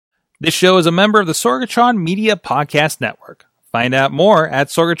This show is a member of the Sorgatron Media Podcast Network. Find out more at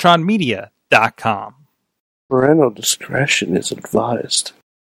sorgatronmedia.com. Parental discretion is advised.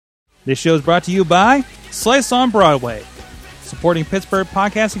 This show is brought to you by Slice on Broadway, supporting Pittsburgh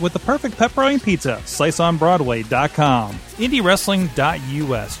podcasting with the perfect pepperoni pizza. SliceOnBroadway.com.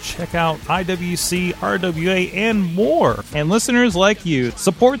 IndieWrestling.us. Check out IWC, RWA, and more. And listeners like you,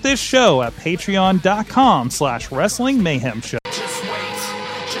 support this show at Patreon.com/Wrestling Mayhem Show.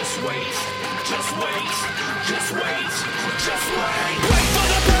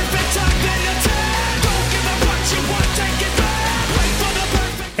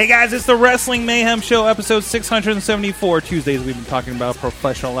 Hey guys, it's the Wrestling Mayhem Show, episode 674. Tuesdays we've been talking about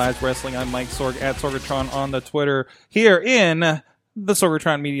professionalized wrestling. I'm Mike Sorg at Sorgatron on the Twitter here in the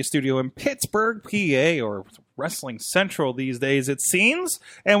Sorgatron Media Studio in Pittsburgh, PA, or Wrestling Central these days it seems.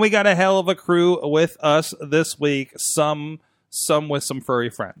 And we got a hell of a crew with us this week, some with some furry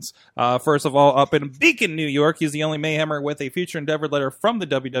friends. First of all, up in Beacon, New York, he's the only Mayhemmer with a future endeavor letter from the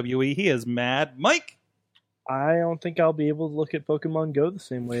WWE. He is Mad Mike. I don't think I'll be able to look at Pokemon Go the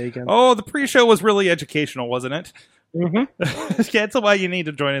same way again. Oh, the pre-show was really educational, wasn't it? Mm-hmm. That's why you need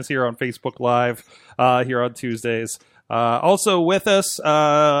to join us here on Facebook Live here on Tuesdays. Also with us,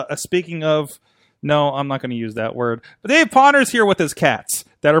 speaking of... No, I'm not going to use that word. But Dave Potter's here with his cats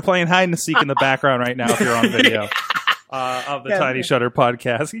that are playing hide and seek in the background right now if you're on video. Of the Tiny Shutter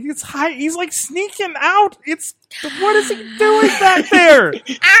podcast. He's like sneaking out. What is he doing back there? There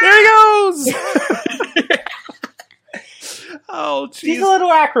he goes. Oh, geez. She's a little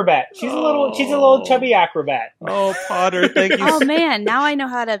acrobat. She's a little chubby acrobat. Oh, Potter, thank you. Oh man, now I know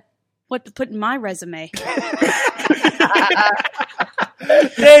what to put in my resume.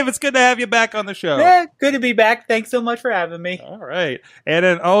 Dave, it's good to have you back on the show. Yeah, good to be back. Thanks so much for having me. All right. And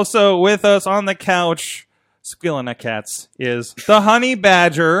then also with us on the couch, squealing at cats, is the Honey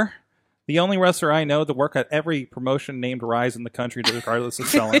Badger, the only wrestler I know to work at every promotion named Rise in the country, regardless of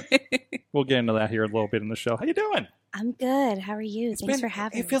selling. We'll get into that here a little bit in the show. How you doing? I'm good. How are you? Thanks for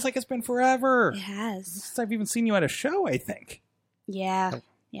having me. It feels like it's been forever. It has. Since I've even seen you at a show, I think. Yeah.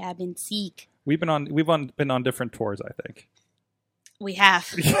 Yeah, I've been sick. We've been on different tours, I think. We have.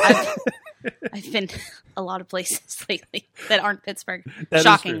 I've been a lot of places lately that aren't Pittsburgh,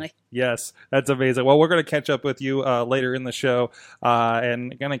 shockingly. Yes, that's amazing. Well, we're going to catch up with you later in the show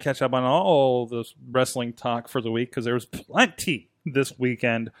and going to catch up on all the wrestling talk for the week because there was plenty this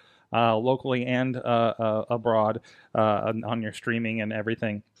weekend, locally and abroad, on your streaming and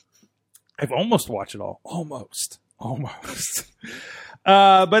everything. I've almost watched it all. Almost.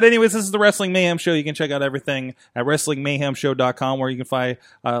 But anyways, this is the Wrestling Mayhem Show. You can check out everything at WrestlingMayhemShow.com, where you can find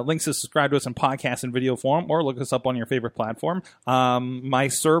links to subscribe to us in podcast and video form, or look us up on your favorite platform. My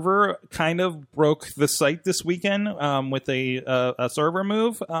server kind of broke the site this weekend with a server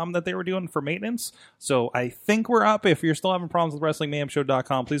move that they were doing for maintenance. So I think we're up. If you're still having problems with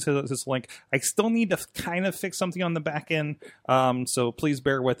WrestlingMayhemShow.com, please hit this link. I still need to kind of fix something on the back end, so please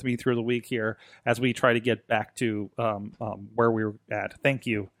bear with me through the week here as we try to get back to where we were at. Thank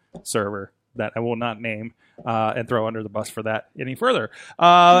you, server, that I will not name and throw under the bus for that any further.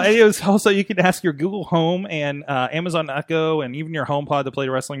 Also, you can ask your Google Home and Amazon Echo and even your HomePod to play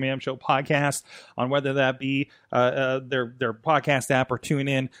the Wrestling Mayhem Show podcast on whether that be their podcast app or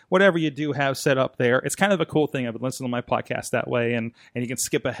TuneIn, whatever you do have set up there. It's kind of a cool thing. I've been listening to my podcast that way, and you can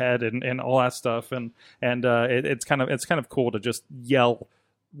skip ahead and all that stuff, and it's kind of cool to just yell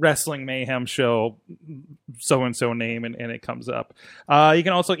Wrestling Mayhem Show so-and-so name and it comes up. You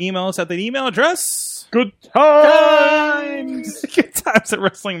can also email us at the email address Good Times at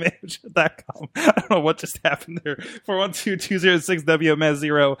WrestlingMayhemShow.com. I don't know what just happened there.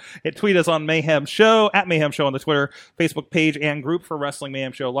 412-206-WMS0. Tweet us on Mayhem Show, at Mayhem Show on the Twitter, Facebook page and group for Wrestling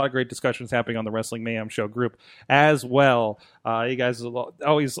Mayhem Show. A lot of great discussions happening on the Wrestling Mayhem Show group as well. You guys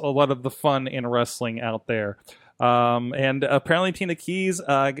always a lot of the fun in wrestling out there. And apparently Tina Keys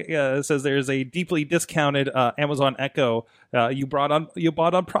says there's a deeply discounted Amazon Echo you bought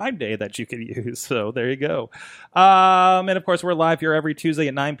on Prime Day that you can use. So there you go. And of course, we're live here every Tuesday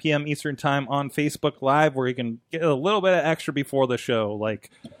at 9 p.m. Eastern Time on Facebook Live, where you can get a little bit of extra before the show,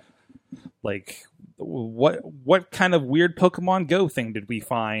 like what kind of weird Pokemon Go thing did we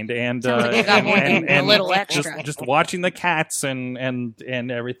find? And a little extra. Just watching the cats and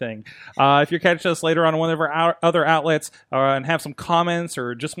everything. If you're catching us later on one of our other outlets and have some comments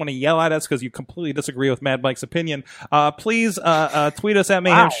or just want to yell at us because you completely disagree with Mad Mike's opinion, please tweet us at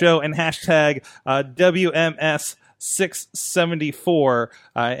Mayhem Show and hashtag WMS 674,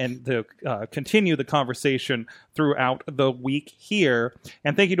 and to continue the conversation throughout the week here.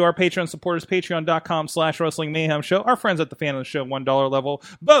 And thank you to our Patreon supporters, patreon.com/Wrestling Mayhem Show, our friends at the Fan of the Show $1 level,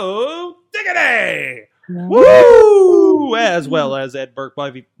 Bo Diggity! Woo! As well as Ed Burke,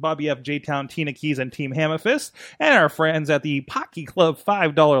 Bobby F. J-Town, Tina Keys, and Team Hammerfist. And our friends at the Pocky Club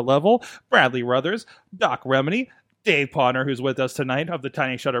 $5 level, Bradley Ruthers, Doc Remedy, Dave Podner, who's with us tonight of the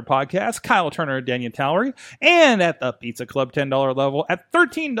Tiny Shutter Podcast, Kyle Turner and Daniel Towery, and at the Pizza Club $10 level, at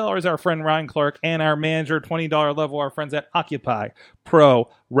 $13, our friend Ryan Clark, and our manager $20 level, our friends at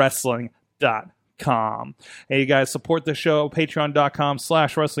OccupyProWrestling.com. Hey, you guys, support the show,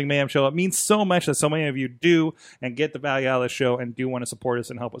 patreon.com/Wrestling Mayhem Show. It means so much that so many of you do and get the value out of the show and do want to support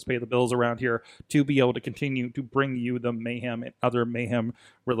us and help us pay the bills around here to be able to continue to bring you the Mayhem and other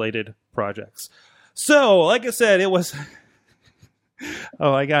Mayhem-related projects. So, like I said, it was...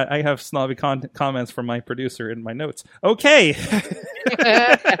 I have snobby comments from my producer in my notes. Okay.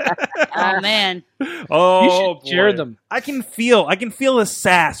 Oh man. Oh, You should share boy. them. I can feel the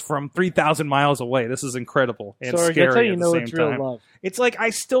sass from 3,000 miles away. This is incredible and Sorry, scary that's how you at know the same it's real time. love. It's like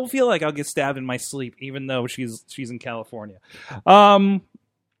I still feel like I'll get stabbed in my sleep, even though she's in California.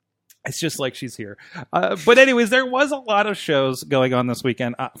 It's just like she's here. But anyways, there was a lot of shows going on this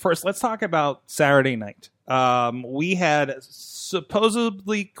weekend. First, let's talk about Saturday night. We had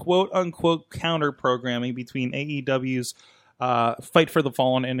supposedly quote-unquote counter-programming between AEW's Fight for the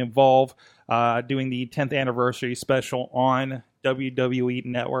Fallen and Evolve doing the 10th anniversary special on WWE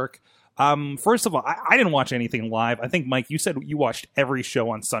Network. First of all, I didn't watch anything live. I think, Mike, you said you watched every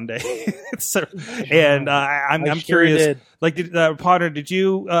show on Sunday. I'm sure curious. did. Like, Potter, did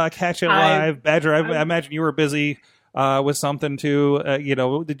you catch it live? Badger, I imagine you were busy with something too.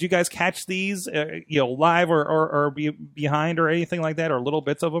 Did you guys catch these, live or be behind or anything like that, or little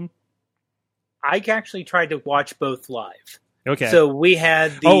bits of them? I actually tried to watch both live. Okay. So we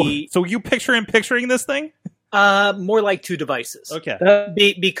had the so you picturing this thing? more like two devices. Okay.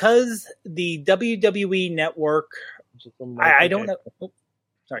 Because the WWE Network, I don't know. Oh,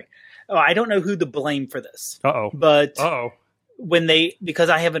 sorry. Oh, I don't know who to blame for this. But because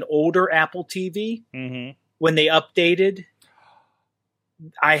I have an older Apple TV, Mm-hmm. when they updated,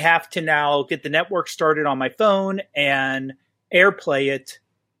 I have to now get the network started on my phone and AirPlay it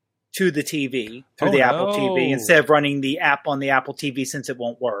to the TV through the Apple TV instead of running the app on the Apple TV since it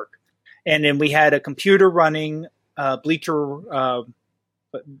won't work. And then we had a computer running Bleacher,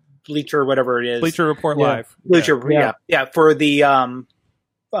 whatever it is. Bleacher Report Live. Bleacher, for the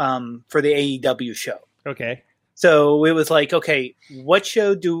AEW show. Okay. So it was like, okay, which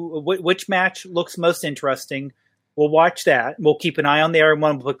match looks most interesting? We'll watch that. We'll keep an eye on the other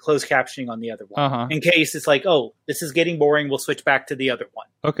one. We'll put closed captioning on the other one. Uh-huh. In case it's like, oh, this is getting boring, we'll switch back to the other one.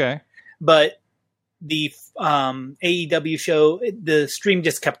 Okay. But the AEW show, the stream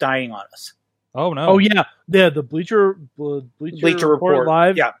just kept dying on us. Oh, no. Oh, yeah. The Bleacher Report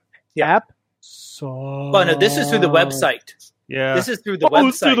Live app. So, But no, this is through the website. Yeah. This is through the Oh, website.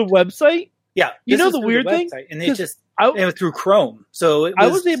 it's through the website? Yeah. You this know is the through weird thing? website, and it 'Cause just I it was through Chrome. So I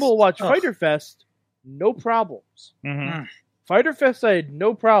was able to watch Fyter Fest, no problems. Mm-hmm. Fyter Fest, I had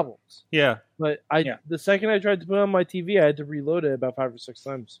no problems. Yeah. But the second I tried to put it on my TV, I had to reload it about 5 or 6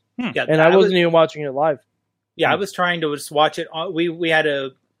 times. Yeah, And I wasn't even watching it live. Yeah, I was trying to just watch it. We had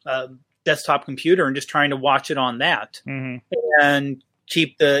a desktop computer and just trying to watch it on that Mm-hmm. and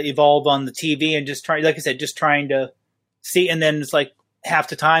keep the Evolve on the TV and just trying to see. And then it's like half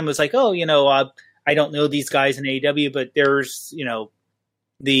the time it was like, oh, I don't know these guys in AEW, but there's,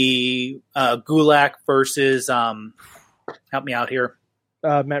 the Gulak versus, help me out here.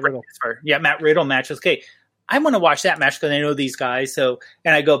 Matt Riddle. Yeah, Matt Riddle match. Okay, I want to watch that match because I know these guys. So,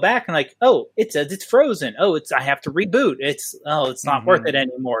 and I go back and like, oh, it says it's frozen. Oh, I have to reboot. It's not worth it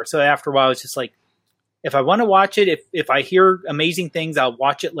anymore. So after a while, it's just like, if I want to watch it, if I hear amazing things, I'll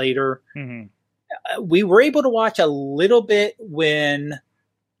watch it later. Mm-hmm. We were able to watch a little bit when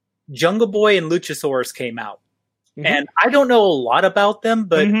Jungle Boy and Luchasaurus came out. Mm-hmm. And I don't know a lot about them,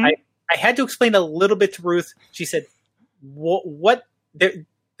 but Mhm. I had to explain a little bit to Ruth. She said, what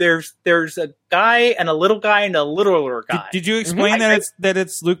there's a guy and a little guy and a littler guy. Did you explain that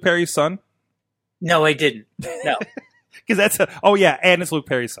it's Luke Perry's son? No, I didn't. No. Because and it's Luke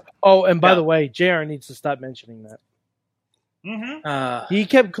Perry's son. Oh, and by the way, JR needs to stop mentioning that. Mm-hmm. He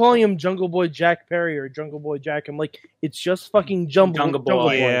kept calling him Jungle Boy Jack Perry or Jungle Boy Jack. I'm like, it's just fucking Jungle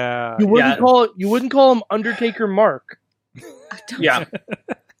Boy. Yeah. You wouldn't call him Undertaker Mark. Yeah.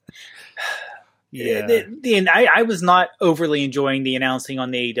 Yeah. I was not overly enjoying the announcing on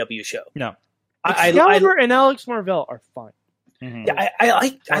the AEW show. No. Excalibur and Alex Marvell are fine. Mm-hmm. Yeah,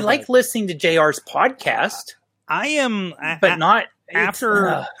 I like listening to JR's podcast. I am, but not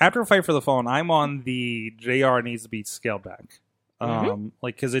after Fight for the Fallen. I'm on the JR needs to be scaled back,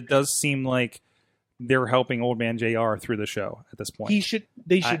 because it does seem like they're helping Old Man JR through the show at this point. They should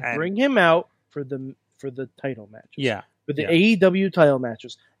bring him out for the title matches. Yeah, for the AEW title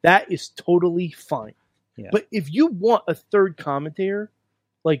matches. That is totally fine. Yeah. But if you want a third commentator,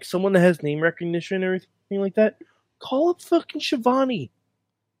 like someone that has name recognition or anything like that, call up fucking Shivani.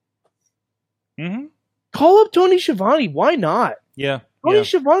 Mm-hmm. Call up Tony Schiavone. Why not? Yeah. Tony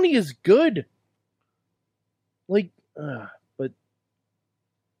Schiavone is good. But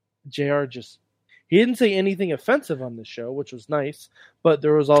JR he didn't say anything offensive on the show, which was nice, but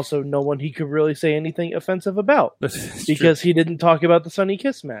there was also no one he could really say anything offensive about because he didn't talk about the Sunny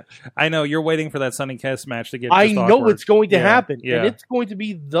Kiss match. I know you're waiting for that Sunny Kiss match to get. I know awkward. it's going to happen, and it's going to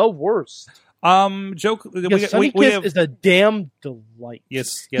be the worst. Joke. Sunny Kiss is a damn delight.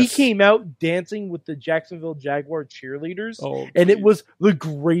 Yes. He came out dancing with the Jacksonville Jaguar cheerleaders, and it was the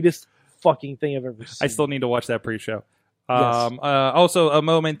greatest fucking thing I've ever seen. I still need to watch that pre-show. Yes. Also, a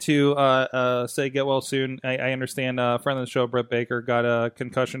moment to say get well soon. I understand friend of the show, Britt Baker, got a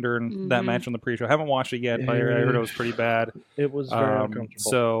concussion during that match on the pre-show. Haven't watched it yet, but I heard it was pretty bad. It was very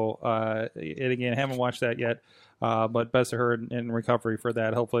uncomfortable. So, and again, haven't watched that yet. But best of her in recovery for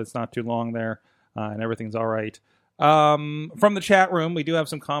that. Hopefully it's not too long there and everything's all right. From the chat room, we do have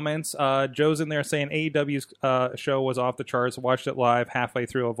some comments. Joe's in there saying AEW's show was off the charts. Watched it live halfway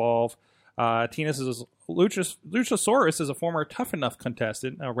through Evolve. Tina says Luchasaurus is a former Tough Enough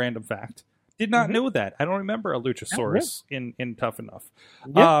contestant. A random fact. Did not know that. I don't remember a Luchasaurus in Tough Enough.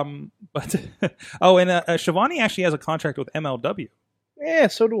 Yep. But and Shivani actually has a contract with MLW. Yeah,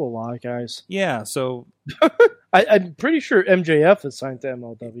 so do a lot of guys. Yeah, so I'm pretty sure MJF is signed to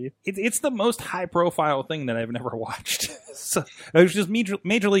MLW. It's the most high profile thing that I've never watched. So, it was just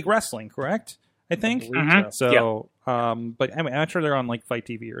Major League Wrestling, correct? I think. So, but I mean, I'm sure they're on like Fight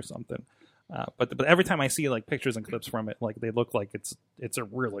TV or something. But every time I see like pictures and clips from it, like they look like it's a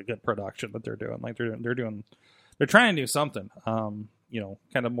really good production that they're doing. Like they're trying to do something. Kind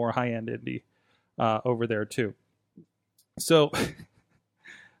of more high end indie over there too. So.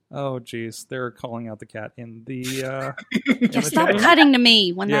 Oh, geez. They're calling out the cat in the... Just stop cutting to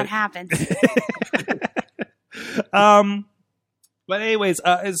me when that happens. But anyways,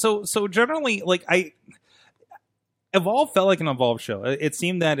 so generally, like, Evolve felt like an Evolve show. It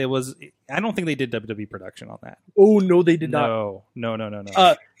seemed that it was... I don't think they did WWE production on that. Oh, no, they did not. No.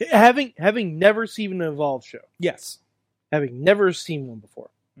 Having never seen an Evolve show. Yes. Having never seen one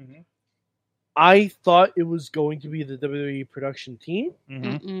before. Mm-hmm. I thought it was going to be the WWE production team.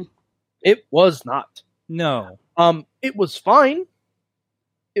 Mm-hmm. It was not. No. It was fine.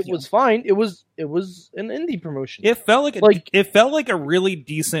 It was fine. It was an indie promotion. It felt like a really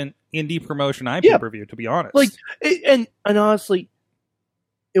decent indie promotion pay-per-view, to be honest. And honestly,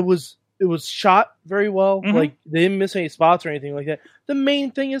 it was shot very well. Mm-hmm. Like they didn't miss any spots or anything like that. The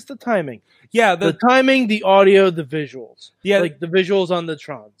main thing is the timing. Yeah, the timing, the audio, the visuals. Yeah, like the visuals on the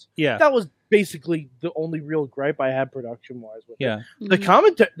Trons. Yeah, that was basically the only real gripe I had production wise with it. Mm-hmm.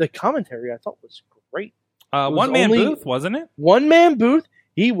 The commentary I thought was great. One man booth, wasn't it? One man booth.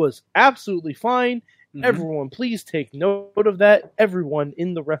 He was absolutely fine. Mm-hmm. Everyone, please take note of that. Everyone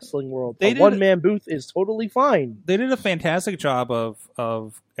in the wrestling world, a one-man booth is totally fine. They did a fantastic job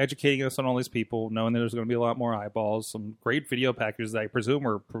of educating us on all these people, knowing that there's going to be a lot more eyeballs, some great video packages that I presume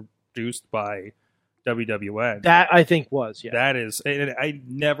were produced by WWN. That I think was, yeah. That is, I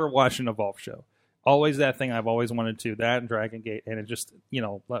never watched an Evolve show. Always that thing I've always wanted to, that and Dragon Gate, and it just,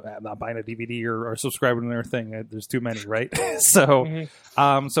 I'm not buying a DVD or subscribing to their thing. There's too many, right? So,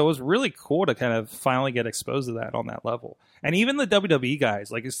 so it was really cool to kind of finally get exposed to that on that level. And even the WWE guys,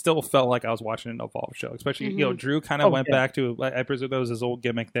 like, it still felt like I was watching an Evolve show. Especially, Drew kind of went back to, I presume that was his old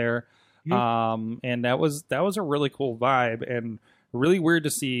gimmick there. Mm-hmm. And that was a really cool vibe, and really weird to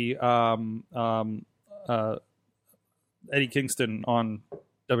see Eddie Kingston on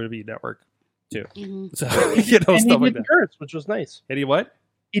WWE Network too. Mm-hmm. So and stuff he like didn't that. Curse, which was nice. Eddie what?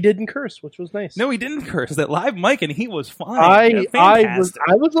 He didn't curse, which was nice. No, he didn't curse. That live mic, and he was fine. I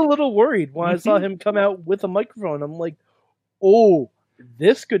was a little worried when I saw him come out with a microphone. I'm like, oh,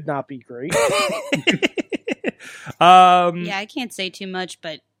 this could not be great. Yeah, I can't say too much,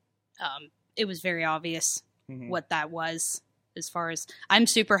 but it was very obvious what that was. As far as I'm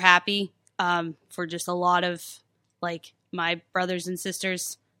super happy for just a lot of like my brothers and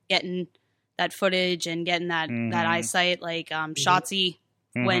sisters getting that footage and getting that eyesight. Like Shotzi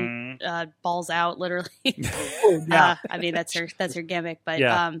went balls out literally. I mean that's her gimmick, but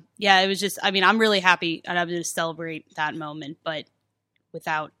it was just. I mean, I'm really happy and I'm going to celebrate that moment, but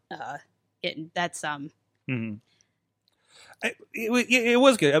without getting that's Mm-hmm. It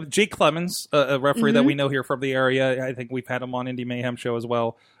was good. Jake Clemens, a referee that we know here from the area, I think we've had him on Indie Mayhem show as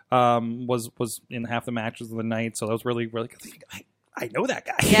well. Was in half the matches of the night, so that was really good. I know that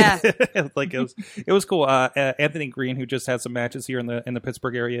guy. Yeah, like it was cool. Anthony Green, who just had some matches here in the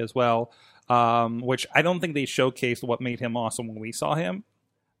Pittsburgh area as well, which I don't think they showcased what made him awesome when we saw him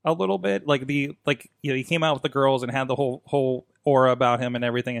a little bit. He came out with the girls and had the whole aura about him and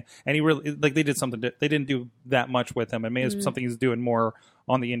everything, and he really they did something. They didn't do that much with him, and maybe it's something he's doing more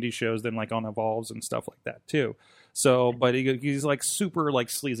on the indie shows than like on Evolves and stuff like that too. So, but he's like super like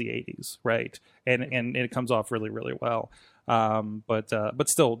sleazy 80s, right? And it comes off really, really well. But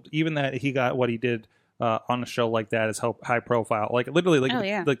still, even that he got what he did on a show like that is high profile. Like literally,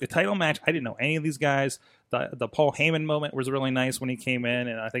 like the title match. I didn't know any of these guys. The Paul Heyman moment was really nice when he came in,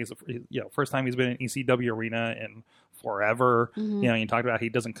 and I think it's the first time he's been in ECW arena in forever. Mm-hmm. You talked about he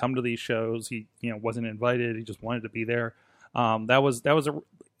doesn't come to these shows. He wasn't invited. He just wanted to be there. That was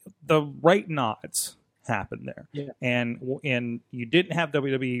the right nods happened there. Yeah. And you didn't have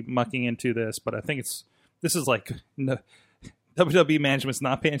WWE mucking into this, but I think this is like WWE management's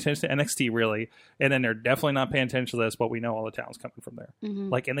not paying attention to NXT really, and then they're definitely not paying attention to this, but we know all the talent's coming from there.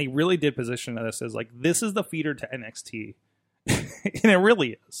 Mm-hmm. And they really did position this as like this is the feeder to NXT. And it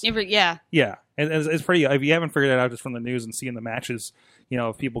really is. Yeah. And it's pretty. If you haven't figured it out just from the news and seeing the matches,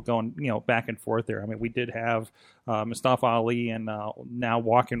 of people going, back and forth there. I mean, we did have Mustafa Ali and now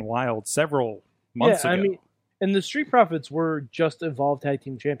Walking Wild several months ago. I mean, and the Street Profits were just Evolved Tag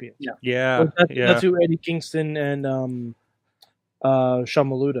Team Champions. Yeah. That's who Eddie Kingston and Sean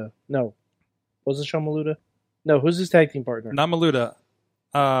Maluda. No, was it Sean Maluda? No, who's his tag team partner? Not Maluda.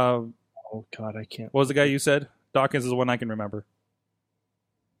 Oh God, I can't. What was the guy you said? Dawkins is the one I can remember.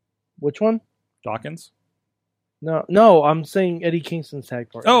 Which one? Dawkins? No, I'm saying Eddie Kingston's tag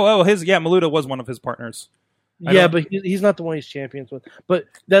partner. Maluda was one of his partners. But he's not the one he's champions with. But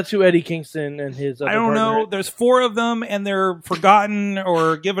that's who Eddie Kingston and his other I don't partner. know. There's 4 of them, and they're forgotten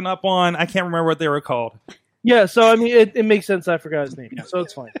or given up on. I can't remember what they were called. Yeah, so I mean, it makes sense. I forgot his name, so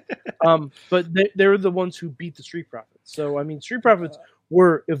it's fine. But they were the ones who beat the Street Profits. So I mean, Street Profits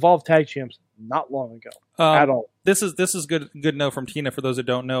were Evolved Tag Champs not long ago at all. This is good note from Tina for those that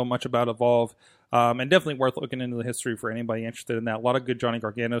don't know much about Evolve, and definitely worth looking into the history for anybody interested in that. A lot of good Johnny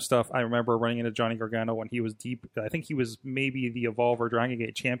Gargano stuff. I remember running into Johnny Gargano when he was deep. I think he was maybe the Evolve or Dragon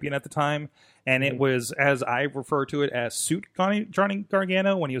Gate champion at the time, and it was, as I refer to it, as Suit Johnny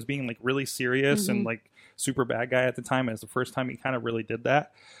Gargano when he was being like really serious and like super bad guy at the time. And it's the first time he kind of really did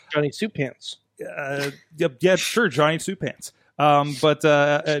that. Johnny Suit Pants. Yeah, sure, Johnny Suit Pants.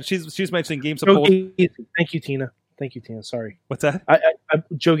 But she's mentioning games of Polski. Thank you, Tina. Sorry. What's that?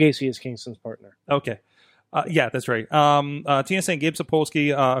 Joe Gacy is Kingston's partner. Okay. Yeah, that's right. Tina saying Gabe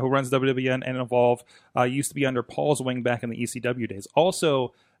Sapolsky, who runs WWN and Evolve, used to be under Paul's wing back in the ECW days.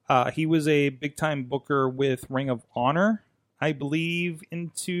 Also, he was a big-time booker with Ring of Honor, I believe,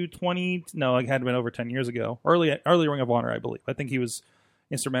 into it had been over 10 years ago. Early Ring of Honor, I believe. I think he was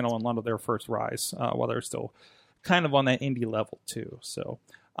instrumental in a lot of their first rise while they were still kind of on that indie level too. So,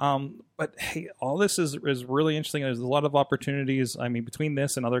 but hey, all this is really interesting. There's a lot of opportunities. I mean, between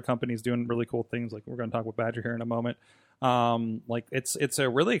this and other companies doing really cool things, like we're going to talk about Badger here in a moment. It's a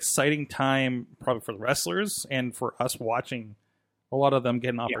really exciting time, probably for the wrestlers and for us watching a lot of them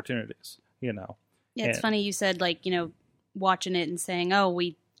getting opportunities. Yeah, it's funny you said watching it and saying, "Oh,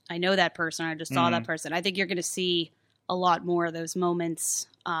 I know that person. I just saw that person." I think you're going to see a lot more of those moments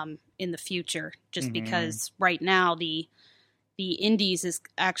in the future, just because right now the indies is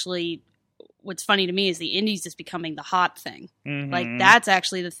actually, what's funny to me is the indies is becoming the hot thing. Like that's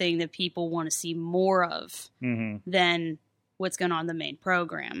actually the thing that people want to see more of than what's going on in the main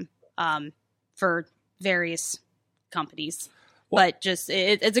program for various companies. Well, but just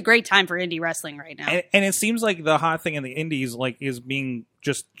it's a great time for indie wrestling right now, and it seems like the hot thing in the indies is being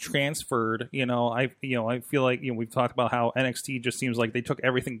just transferred. I feel like we've talked about how NXT just seems like they took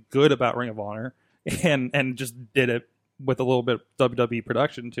everything good about Ring of Honor and just did it with a little bit of WWE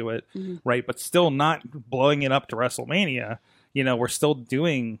production to it, right? But still not blowing it up to WrestleMania. We're still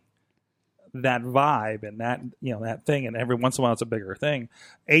doing that vibe and that that thing, and every once in a while it's a bigger thing.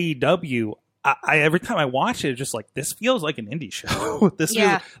 AEW. Every time I watch it, just like this feels like an indie show. This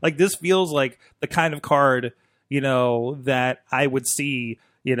feels like the kind of card that I would see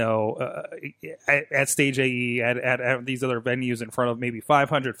at Stage AE at these other venues in front of maybe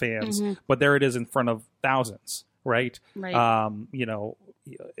 500 fans, but there it is in front of thousands, right?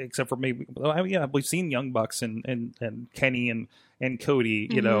 Except for maybe we've seen Young Bucks and Kenny and Cody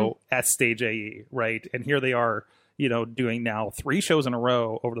at Stage AE, right? And here they are. doing now 3 shows in a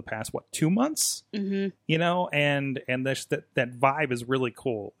row over the past 2 months, and that vibe is really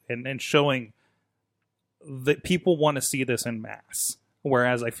cool and showing that people want to see this in mass.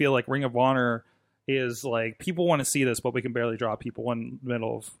 Whereas I feel like Ring of Honor is like, people want to see this, but we can barely draw people in the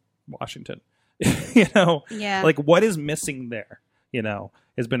middle of Washington. Yeah. Like, what is missing there?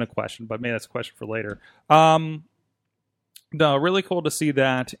 Has been a question, but maybe that's a question for later. No, really cool to see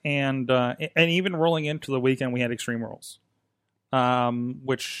that, and even rolling into the weekend, we had Extreme Rules,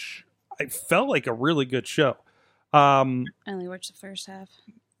 which I felt like a really good show. I only watched the first half.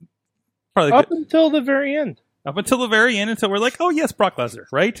 Probably up until the very end. Up until the very end, until we're like, oh yes, Brock Lesnar,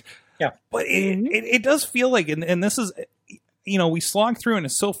 right? Yeah. But it does feel like, and this is, we slog through, and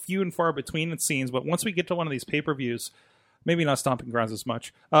it's so few and far between, it seems. But once we get to one of these pay-per-views, maybe not Stomping Grounds as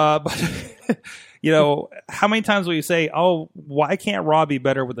much, but how many times will you say, oh, why can't Raw be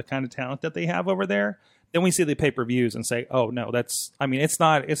better with the kind of talent that they have over there? Then we see the pay-per-views and say, oh no, it's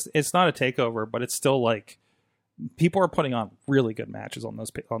not a takeover, but it's still like, people are putting on really good matches on the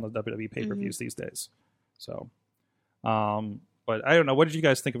WWE pay-per-views these days. So, but I don't know. What did you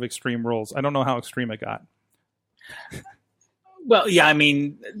guys think of Extreme Rules? I don't know how extreme it got. Well, yeah,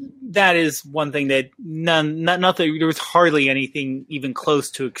 that is one thing that nothing. There was hardly anything even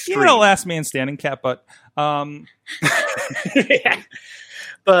close to extreme. Last man standing, Cat, but yeah.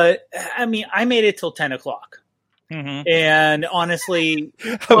 But I made it till 10 o'clock, and honestly,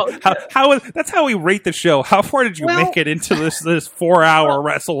 that's how we rate the show. How far did you make it into this 4-hour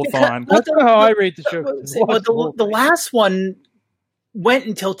wrestleathon? That's how I rate the show. But the last one went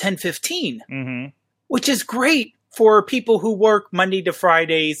until 10:15, which is great for people who work Monday to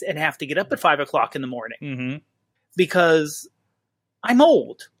Fridays and have to get up at 5 o'clock in the morning, because I'm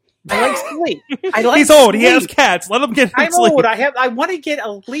old. I like sleep. He's old. He has cats. Let him get I'm sleep. old. I want to get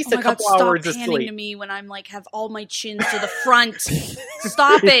at least a couple hours of Stop sleep. panning to me when I'm like, have all my chins to the front.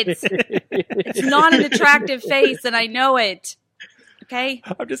 Stop it. It's not an attractive face, and I know it. Okay?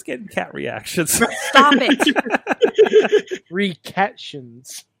 I'm just getting cat reactions. Stop it.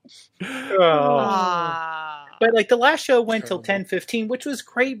 Reactions. But like, the last show went till 10:15, which was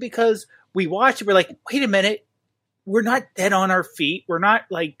great because we watched it. We're like, wait a minute, we're not dead on our feet. We're not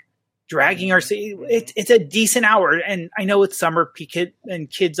like dragging our. It's a decent hour, and I know it's summer and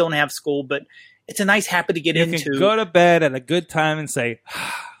kids don't have school, but it's a nice habit to get into. You can go to bed at a good time and say,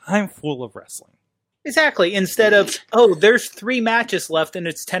 I'm full of wrestling. Exactly. Instead of, there's 3 matches left and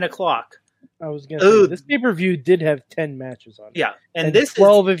it's 10 o'clock. I was going to say, this pay-per-view did have 10 matches on it. Yeah. And this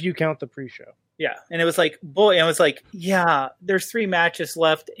 12 if you count the pre-show. Yeah. And it was like, there's 3 matches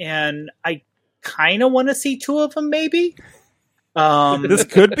left, and I kind of want to see 2 of them maybe. This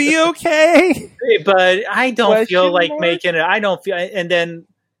could be okay. But I don't feel like making it. I don't feel, and then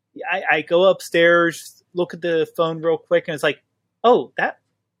I go upstairs, look at the phone real quick, and it's like, that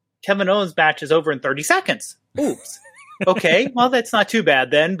Kevin Owens match is over in 30 seconds. Oops. Okay, well, that's not too bad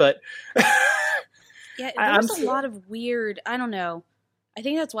then, but... Yeah, there's a lot of weird... I don't know. I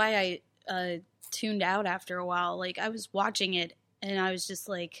think that's why I tuned out after a while. Like, I was watching it, and I was just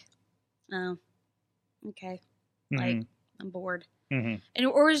like, oh, okay. Like, I'm bored. And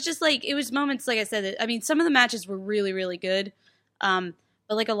or it was just like, it was moments, like I said, some of the matches were really, really good. But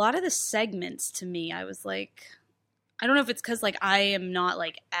like, a lot of the segments, to me, I was like... I don't know if it's because, like, I am not,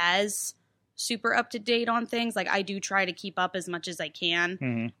 like, as super up to date on things. Like, I do try to keep up as much as I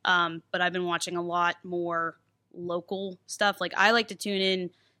can. But I've been watching a lot more local stuff. Like, I like to tune in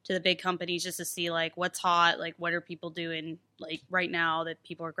to the big companies just to see, like, what's hot, like, what are people doing, like, right now that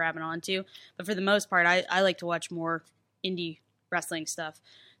people are grabbing onto. But for the most part, I like to watch more indie wrestling stuff.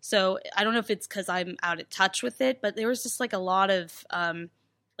 So I don't know if it's because I'm out of touch with it, but there was just, like, a lot of,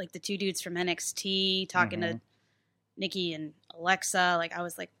 like, the 2 dudes from NXT talking to Nikki and Alexa. Like, I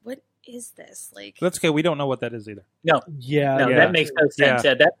was like, what is this? Like, that's okay. We don't know what that is either. No, that makes no sense.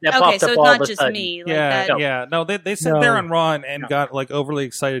 Yeah. That okay, popped so up it's all not of a just sudden. me. Like, No, they sat there on Raw and got like overly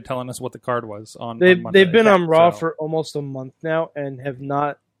excited telling us what the card was on. They've been on Raw so. for almost a month now and have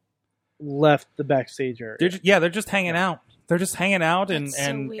not left the backstage area. They're just hanging out. They're just hanging out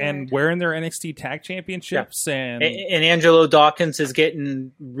and wearing their NXT Tag Championships. And Angelo Dawkins is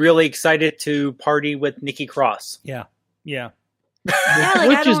getting really excited to party with Nikki Cross. Yeah. Yeah,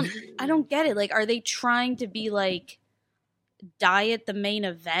 like, I don't get it. Like, are they trying to be like diet the main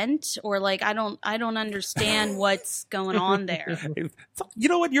event, or like I don't understand what's going on there. You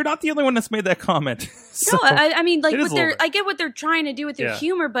know what? You're not the only one that's made that comment. So, no, I mean, like, I get what they're trying to do with their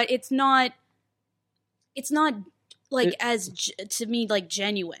humor, but it's not like to me, like,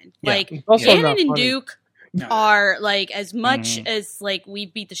 genuine. Yeah. Like, Cannon and Duke are like, as much as like we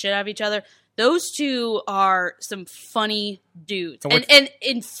beat the shit out of each other, those two are some funny dudes, And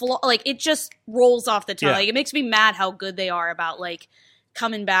and like it just rolls off the tongue. Yeah. Like it makes me mad how good they are about like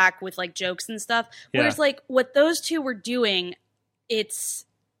coming back with like jokes and stuff. Whereas like what those two were doing, it's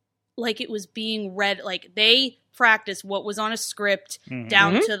like it was being read. Like they practiced what was on a script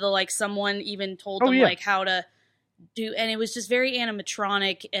down to the like someone even told them like how to do, and it was just very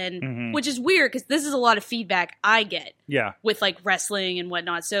animatronic, and which is weird because this is a lot of feedback I get with like wrestling and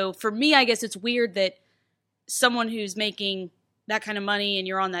whatnot. So for me, I guess it's weird that someone who's making that kind of money and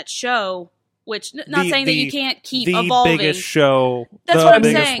you're on that show, which not saying that you can't keep evolving. The biggest show, that's what I'm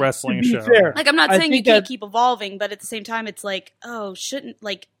biggest saying. wrestling To be show. fair, Like I'm not saying you think can't keep evolving, but at the same time, it's like, oh, shouldn't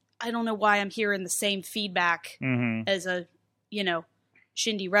like I don't know why I'm hearing the same feedback as a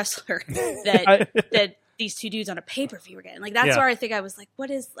shindy wrestler that these two dudes on a pay-per-view are getting. Like that's where I think I was like,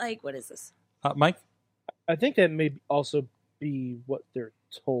 what is this? Mike? I think that may also be what they're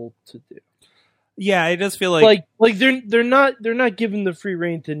told to do. Yeah, it does feel like they're not given the free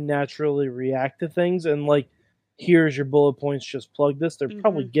reign to naturally react to things and like here's your bullet points, just plug this. They're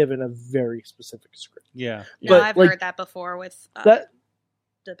probably given a very specific script. Yeah. No, But, I've like, heard that before with the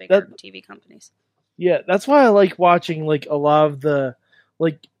bigger TV companies. Yeah, that's why I like watching like a lot of the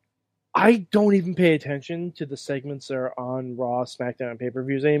like I don't even pay attention to the segments that are on Raw, SmackDown, and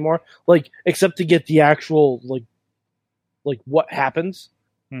pay-per-views anymore. Like, except to get the actual like what happens.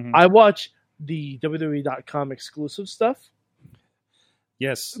 I watch the WWE.com exclusive stuff.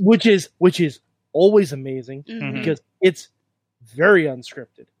 Yes. Which is always amazing because it's very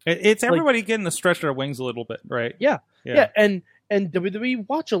unscripted. It's everybody getting to stretch their wings a little bit, right? Yeah. And WWE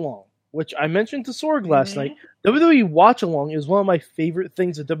Watch Along, which I mentioned to Sorg last night. WWE Watch Along is one of my favorite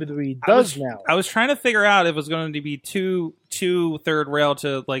things that WWE does now. I was trying to figure out if it was going to be too third rail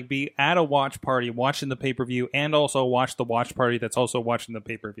to like be at a watch party watching the pay-per-view and also watch the watch party that's also watching the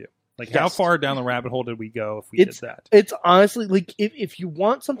pay-per-view. Like how far down the rabbit hole did we go if we did that? It's honestly like if you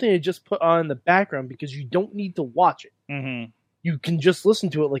want something to just put on in the background because you don't need to watch it, you can just listen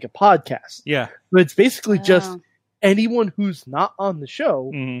to it like a podcast. Yeah. But it's basically just anyone who's not on the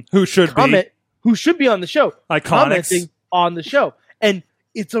show who should be on the show, commenting Iconics on the show, and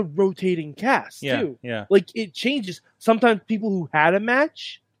it's a rotating cast too. Yeah, like it changes. Sometimes people who had a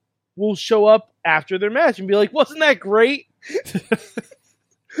match will show up after their match and be like, "Wasn't that great?"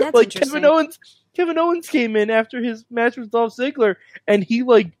 That's like interesting. Kevin Owens came in after his match with Dolph Ziggler, and he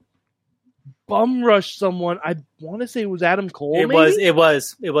like bum rushed someone. I want to say it was Adam Cole. It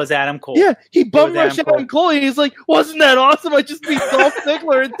was Adam Cole. Yeah, he bum rushed Adam Cole. And he's like, "Wasn't that awesome? I just beat Dolph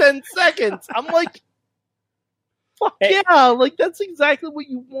Ziggler in 10 seconds." I'm like, "Fuck yeah!" Like that's exactly what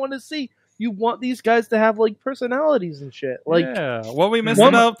you want to see. You want these guys to have like personalities and shit. Like, well, we missed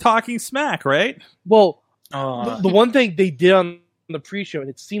about talking smack, right? Well, the one thing they did on the pre-show, and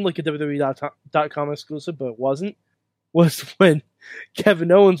it seemed like a WWE.com exclusive, but it wasn't, was when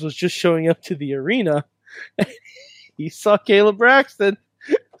Kevin Owens was just showing up to the arena and he saw Kayla Braxton.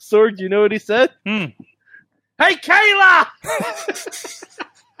 Sorg, do you know what he said? Hey, Kayla!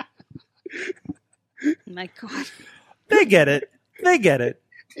 My God. They get it.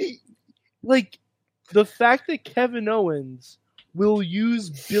 Like, the fact that Kevin Owens will use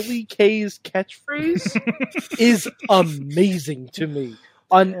Billy Kay's catchphrase is amazing to me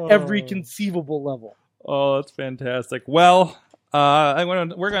on every conceivable level. Oh, that's fantastic. Well, we're going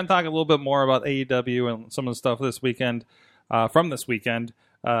to talk a little bit more about AEW and some of the stuff this weekend, from this weekend,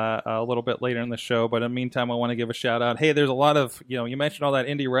 a little bit later in the show. But in the meantime, I want to give a shout out. Hey, there's a lot of, you mentioned all that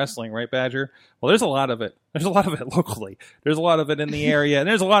indie wrestling, right, Badger? Well, there's a lot of it. There's a lot of it locally. There's a lot of it in the area. And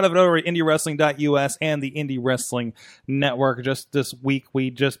there's a lot of it over at IndieWrestling.us and the Indie Wrestling Network. Just this week, we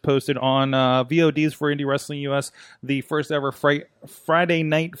just posted on VODs for Indie Wrestling US the first ever Friday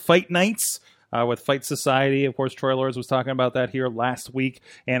night fight nights. With Fight Society. Of course, Troy Lords was talking about that here last week.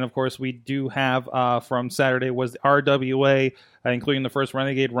 And, of course, we do have from Saturday was the RWA, including the first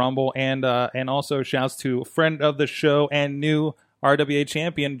Renegade Rumble. And also shouts to friend of the show and new RWA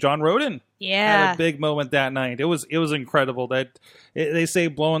champion, John Roden. Yeah. Had a big moment that night. It was incredible. They say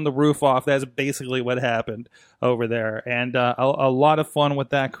blowing the roof off. That's basically what happened over there. And a lot of fun with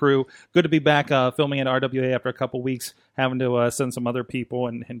that crew. Good to be back filming at RWA after a couple weeks, having to send some other people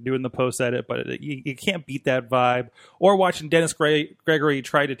and doing the post-edit. But you can't beat that vibe. Or watching Dennis Gregory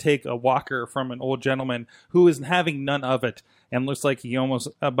try to take a walker from an old gentleman who is having none of it. And looks like he almost,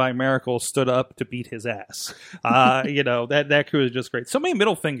 by miracle, stood up to beat his ass. That crew is just great. So many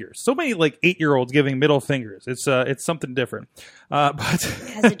middle fingers. So many, like 8-year-olds giving middle fingers. It's something different. But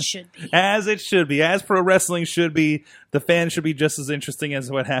As it should be. As it should be. As pro wrestling should be. The fans should be just as interesting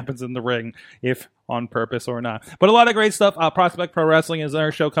as what happens in the ring, if on purpose or not. But a lot of great stuff. Prospect Pro Wrestling is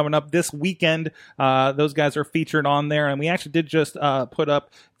our show coming up this weekend. Those guys are featured on there. And we actually did just put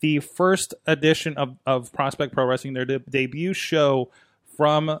up the first edition of Prospect Pro Wrestling, their debut show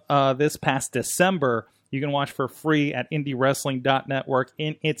from this past December. You can watch for free at indiewrestling.network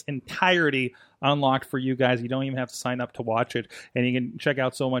in its entirety, unlocked for you guys. You don't even have to sign up to watch it. And you can check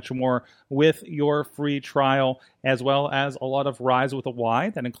out so much more with your free trial, as well as a lot of Rise with a Y.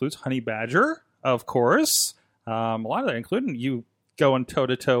 That includes Honey Badger, of course. A lot of that, including you going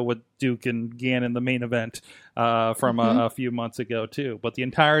toe-to-toe with Duke and Gann in the main event from a few months ago, too. But the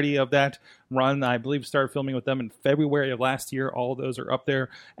entirety of that run, I believe, started filming with them in February of last year. All of those are up there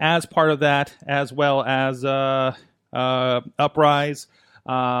as part of that, as well as Uprise,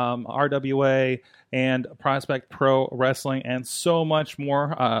 RWA, and Prospect Pro Wrestling, and so much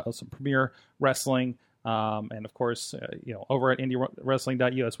more. Some Premier Wrestling. And of course, over at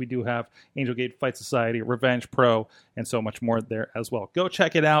IndieWrestling.us, we do have Angel Gate Fight Society, Revenge Pro, and so much more there as well. Go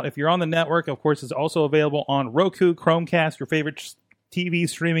check it out. If you're on the network, of course, it's also available on Roku, Chromecast, your favorite TV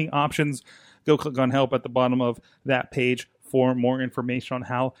streaming options. Go click on help at the bottom of that page for more information on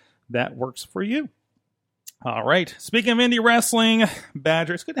how that works for you. All right. Speaking of indie wrestling,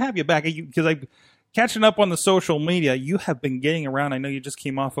 Badger, it's good to have you back because I'm catching up on the social media. You have been getting around. I know you just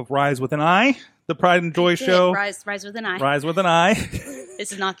came off of Rise with an I, the Pride and Joy show. Rise with an I. Rise with an I.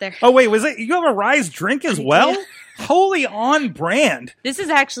 This is not there. Oh, wait, was it? You have a Rise drink as well? Holy on brand. This is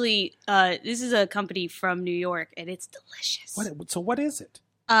actually, this is a company from New York, and it's delicious. So what is it?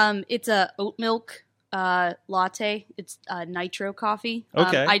 It's a oat milk latte. It's nitro coffee.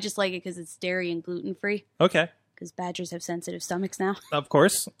 Okay. I just like it because it's dairy and gluten free. Okay. Because badgers have sensitive stomachs now. Of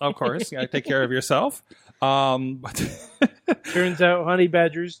course. You gotta take care of yourself. But turns out honey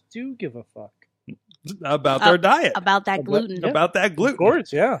badgers do give a fuck about their diet, about that gluten. About that gluten. Of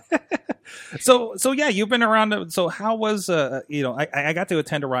course, yeah. So yeah, you've been around. So how was I got to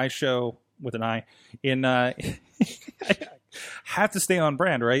attend a Rise show with an I in have to stay on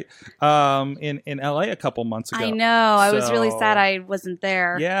brand, right? In LA a couple months ago. I know. I was really sad I wasn't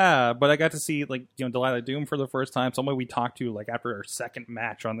there. Yeah, but I got to see Delilah Doom for the first time. Somebody we talked to after her second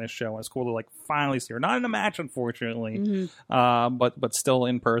match on this show. And it's cool to finally see her. Not in a match, unfortunately, but still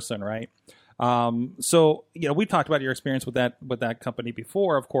in person, right? So we talked about your experience with that company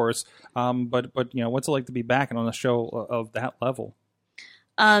before, of course. But what's it like to be back and on a show of that level?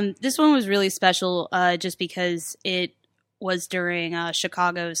 This one was really special, just because it was during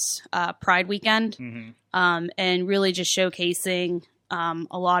Chicago's Pride weekend, and really just showcasing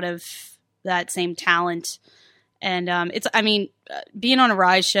a lot of that same talent. And being on a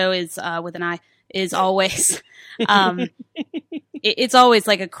Rise show is with an I is always it's always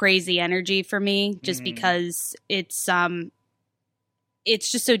like a crazy energy for me, just because it's just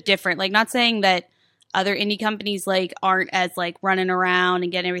so different. Like, not saying that other indie companies aren't as running around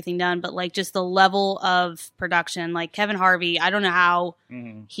and getting everything done, but just the level of production, Kevin Harvey, I don't know how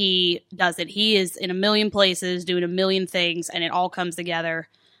he does it. He is in a million places doing a million things, and it all comes together.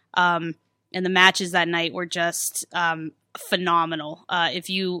 And the matches that night were just phenomenal. If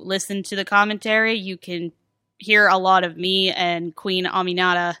you listen to the commentary, you can hear a lot of me and Queen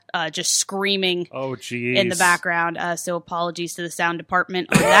Aminata just screaming in the background. So apologies to the sound department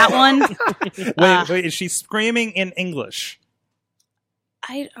on that one. Wait, is she screaming in English?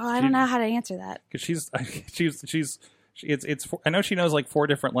 I don't know how to answer that. Because I know she knows 4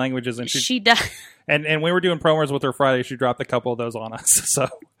 different languages, and she does. And we were doing promos with her Friday. She dropped a couple of those on us. So,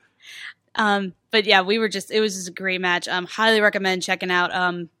 but yeah, it was just a great match. Highly recommend checking out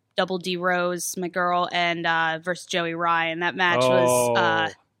Double D Rose, my girl, and versus Joey Ryan. That match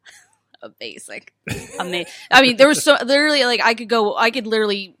was amazing. I mean, there was literally I could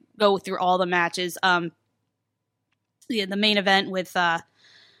literally go through all the matches. The main event with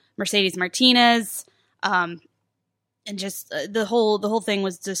Mercedes Martinez, and just the whole thing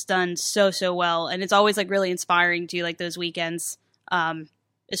was just done so well, and it's always really inspiring to those weekends.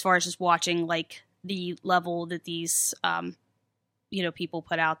 As far as just watching the level that these people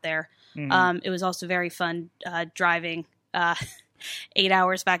put out there. It was also very fun driving 8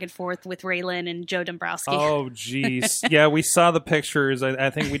 hours back and forth with Raylan and Joe Dombrowski. Oh, geez. Yeah, we saw the pictures. I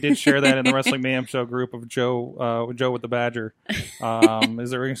think we did share that in the Wrestling Mayhem Show group of Joe with the Badger.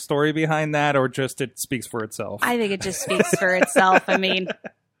 Is there a story behind that, or just it speaks for itself? I think it just speaks for itself. I mean,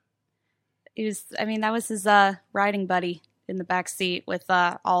 that was his riding buddy in the back seat with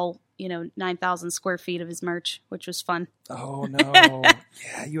all 9,000 square feet of his merch, which was fun. Oh no!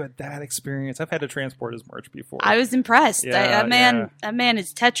 Yeah, you had that experience. I've had to transport his merch before. I was impressed. Yeah, that man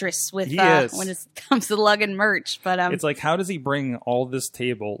is Tetris with when it comes to lugging merch. But it's like, how does he bring all this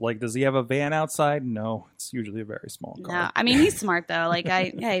table? Like, does he have a van outside? No, it's usually a very small car. No, I mean, he's smart though. Like,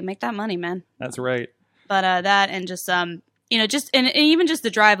 hey, make that money, man. That's right. But that and just and even just the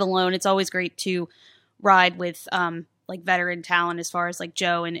drive alone, it's always great to ride with like veteran talent as far as like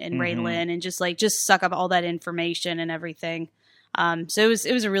Joe and Ray Lynn, and just suck up all that information and everything. So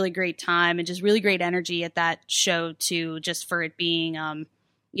it was a really great time and just really great energy at that show too, just for it being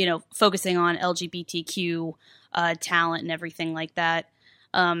focusing on LGBTQ talent and everything like that.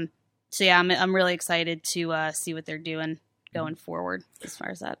 So yeah, I'm really excited to see what they're doing going forward as far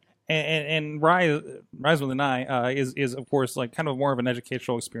as that. And Rise with an I is of course like kind of more of an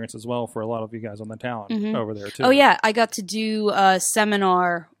educational experience as well for a lot of you guys on the talent over there too. Oh yeah, I got to do a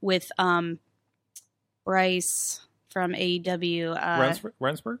seminar with Bryce from AEW.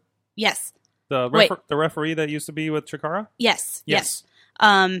 Rensburg? Yes. The referee that used to be with Chikara? Yes.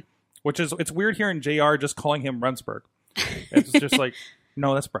 Which is, it's weird hearing JR just calling him Rensburg. It's just like,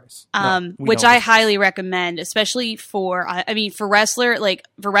 no, that's Bryce. Which I highly recommend, especially for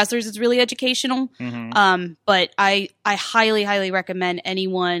wrestlers, it's really educational. But I highly, highly recommend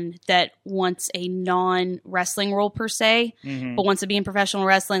anyone that wants a non-wrestling role per se, but wants to be in professional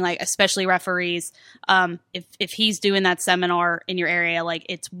wrestling, like especially referees. If he's doing that seminar in your area, like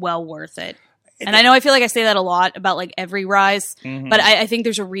it's well worth it. And I know I feel like I say that a lot about like every Rise, but I think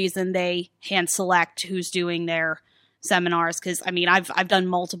there's a reason they hand select who's doing their seminars, because I mean I've done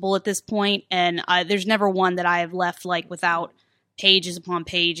multiple at this point, and there's never one that I have left like without pages upon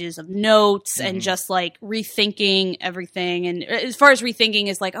pages of notes and just like rethinking everything. And as far as rethinking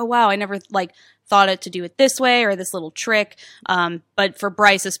is like, oh wow, I never like thought it to do it this way or this little trick. But for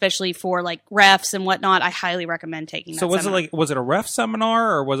Bryce, especially for like refs and whatnot, I highly recommend taking that. So was it a ref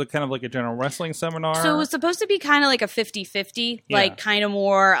seminar or was it kind of like a general wrestling seminar? So it was supposed to be kind of like a 50-50, like kind of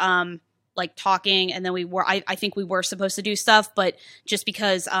more like talking, and then I think we were supposed to do stuff, but just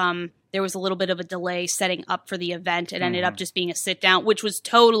because there was a little bit of a delay setting up for the event, it ended up just being a sit down, which was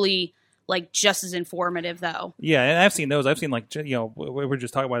totally like just as informative though. Yeah, and I've seen those. I've seen like, we were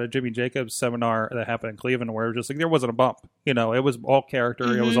just talking about a Jimmy Jacobs seminar that happened in Cleveland where just like there wasn't a bump. It was all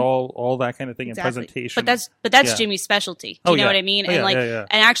character. It was all that kind of thing in presentation. But that's Jimmy's specialty. Do you know what I mean? And and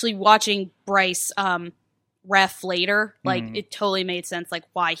actually watching Bryce ref later, like it totally made sense like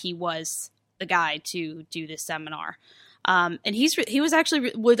why he was the guy to do this seminar. And he was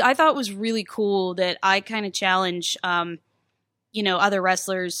actually what I thought was really cool, that I kind of challenge other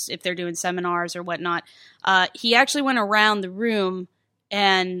wrestlers if they're doing seminars or whatnot. He actually went around the room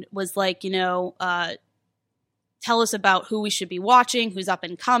and was like, tell us about who we should be watching, who's up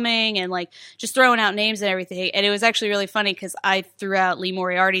and coming, and like just throwing out names and everything. And it was actually really funny because I threw out Lee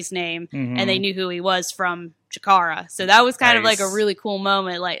Moriarty's name and they knew who he was from Chikara. So that was kind of like a really cool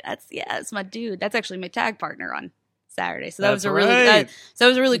moment. Like, that's my dude. That's actually my tag partner on Saturday. So that was a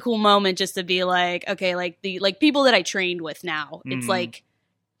really cool moment just to be like, okay, like the people that I trained with now, it's like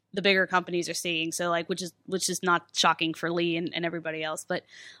the bigger companies are seeing. So like, which is not shocking for Lee and everybody else. But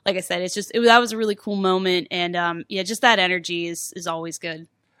like I said, that was a really cool moment. And just that energy is always good.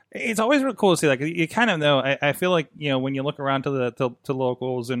 It's always really cool to see. Like, you kind of know. I feel like when you look around to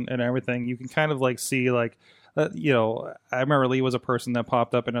locals and everything, you can kind of like see like, I remember Lee was a person that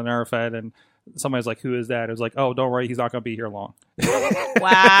popped up in an RFED and somebody's like, who is that? It was like, oh, don't worry, he's not going to be here long.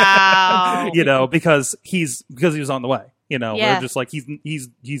 Wow. Because he was on the way. We're just like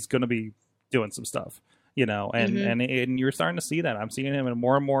he's going to be doing some stuff. And you're starting to see that. I'm seeing him in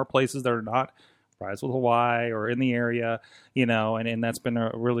more and more places that are not Rise with Hawaii or in the area. And that's been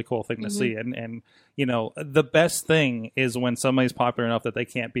a really cool thing to see. And the best thing is when somebody's popular enough that they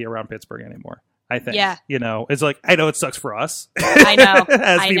can't be around Pittsburgh anymore. I think, it's like, I know it sucks for us. I know.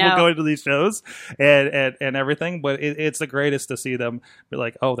 As people going to these shows and everything, but it's the greatest to see them be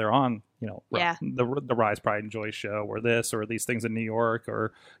like, oh, they're on, the Rise, Pride, and Joy show or this, or these things in New York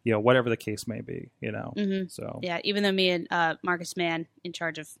or, whatever the case may be, so. Yeah. Even though me and Marcus Mann in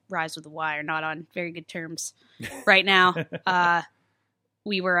charge of Rise with the Y are not on very good terms right now.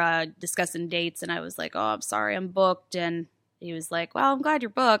 We were discussing dates and I was like, oh, I'm sorry, I'm booked. And he was like, well, I'm glad you're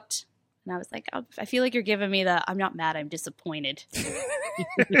booked. And I was like, oh, I feel like you're giving me I'm not mad, I'm disappointed. He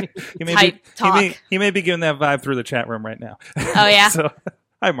may be giving that vibe through the chat room right now. Oh, yeah? So,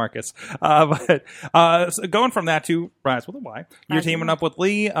 Hi, Marcus. So going from that to Rise with a Y, you're teaming up with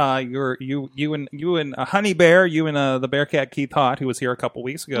Lee. You and Honey Bear, you and the Bearcat Keith Hott, who was here a couple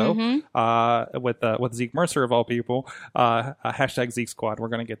weeks ago, with Zeke Mercer of all people. Hashtag Zeke Squad. We're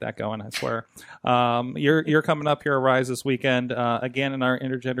going to get that going, I swear. You're coming up here at Rise this weekend again in our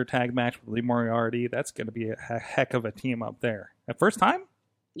intergender tag match with Lee Moriarty. That's going to be a heck of a team up there. First time?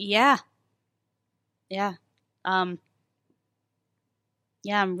 Yeah.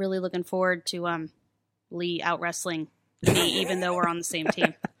 I'm really looking forward to Lee out wrestling me, even though we're on the same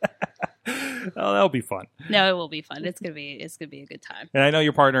team. Oh, that'll be fun. No, it will be fun. It's gonna be a good time. And I know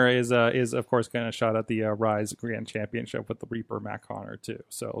your partner is of course going to shot at the Rise Grand Championship with the Reaper Matt Connor too.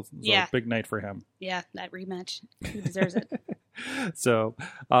 So yeah, big night for him. Yeah, that rematch, he deserves it. So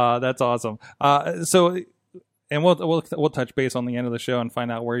that's awesome. And we'll touch base on the end of the show and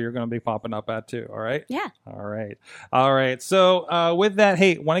find out where you're going to be popping up at too. All right. Yeah. All right. So with that,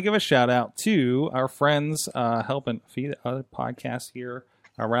 hey, want to give a shout out to our friends helping feed other podcasts here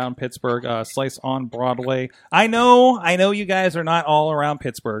around Pittsburgh. Slice on Broadway. I know you guys are not all around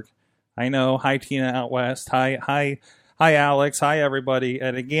Pittsburgh. I know. Hi Tina out west. Hi Alex. Hi everybody.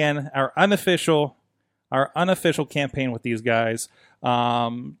 And again, our unofficial campaign with these guys.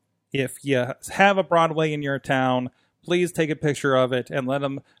 If you have a Broadway in your town, please take a picture of it and let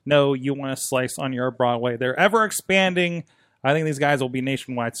them know you want to slice on your Broadway. They're ever expanding. I think these guys will be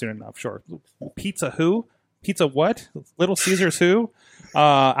nationwide soon enough. Sure. Pizza who? Pizza what? Little Caesars who?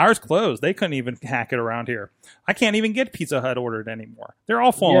 Ours closed. They couldn't even hack it around here. I can't even get Pizza Hut ordered anymore. They're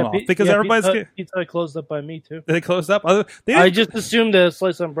all falling off because everybody's Pizza Hut closed up by me too. They closed up. I just assumed that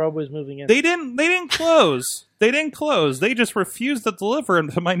Slice on Broadway was moving in. They didn't close. They didn't close. They just refused to deliver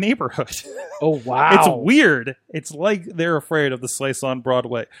into my neighborhood. Oh wow! It's weird. It's like they're afraid of the Slice on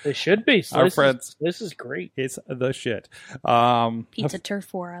Broadway. They should be. Our friends. This is great. It's the shit. Pizza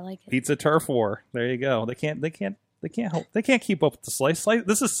Turf War. I like it. Pizza Turf War. There you go. They can't keep up with the Slice.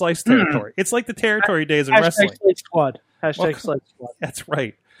 This is Slice territory. It's like the territory days of wrestling. Slice Squad. Hashtag Slice Squad. That's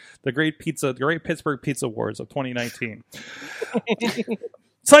right. The great Pittsburgh Pizza Wars of 2019.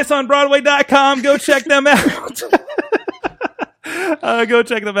 SliceOnBroadway.com. Go check them out. Go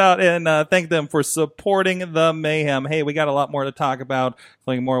check them out and thank them for supporting the mayhem. Hey, we got a lot more to talk about.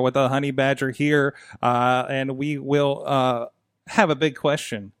 Playing more with the Honey Badger here, and we will have a big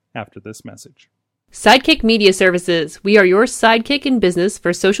question after this message. Sidekick Media Services. We are your sidekick in business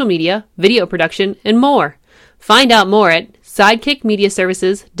for social media, video production, and more. Find out more at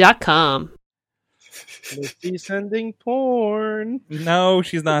sidekickmediaservices.com. She's sending porn. No,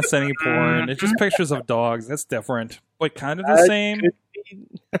 she's not sending porn. It's just pictures of dogs. That's different. But kind of the same.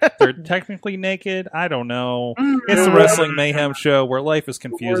 They're technically naked. I don't know. It's the Wrestling Mayhem show where life is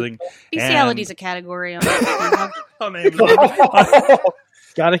confusing. Bestiality is a category.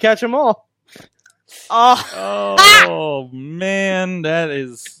 Gotta catch them all. Oh man,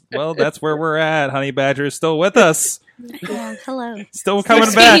 that's where we're at. Honey Badger is still with us. Hello. Still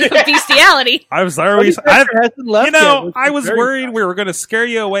coming back. Bestiality. I'm sorry. I was worried fun. we were going to scare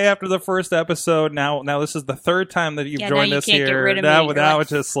you away after the first episode. Now this is the third time that you've joined us here. Now it's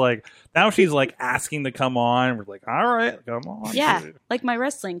just like now she's like asking to come on. We're like, all right, come on. Yeah, like my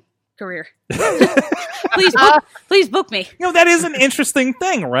wrestling career. Please book me. That is an interesting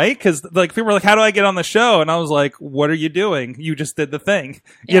thing, right? Because like people were like, "How do I get on the show?" And I was like, "What are you doing? You just did the thing.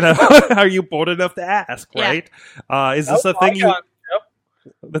 Yeah. Are you bold enough to ask? Right? Is this a thing you?" Yep.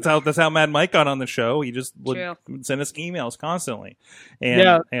 That's how Mad Mike got on the show. He just would send us emails constantly,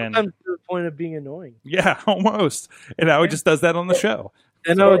 and sometimes to the point of being annoying. Yeah, almost. And now he just does that on the show,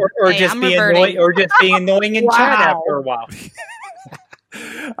 or just being annoying in chat after a while.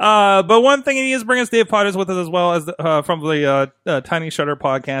 But one thing he is bringing us Dave Potters with us as well as from the Tiny Shutter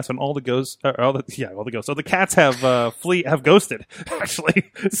podcast and all the ghosts. All the ghosts. So the cats have have ghosted actually.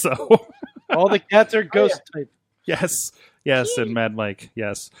 So all the cats are ghost type. Yes, and Mad Mike.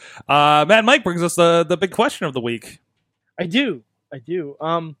 Yes, Mad Mike brings us the big question of the week. I do.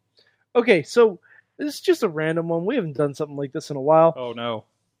 Okay, so this is just a random one. We haven't done something like this in a while. Oh no.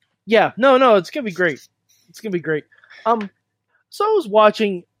 Yeah, no, it's gonna be great. So I was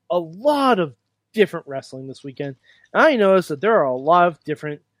watching a lot of different wrestling this weekend, and I noticed that there are a lot of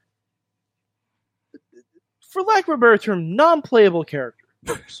different, for lack of a better term, non-playable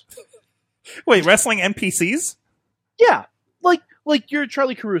characters. Wait, wrestling NPCs? Yeah, like your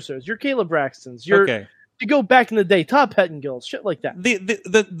Charlie Caruso's, your Caleb Braxton's, your to go back in the day, Todd Pettingill's, shit like that.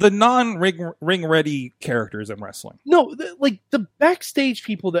 The non-ring ready characters in wrestling. No, like the backstage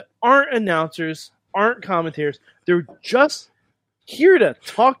people that aren't announcers, aren't commentators. They're just here to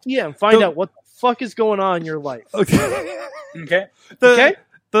talk to you and find out what the fuck is going on in your life. Okay. Okay?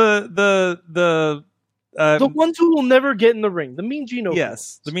 the ones who will never get in the ring, the Mean Gene Okerlunds.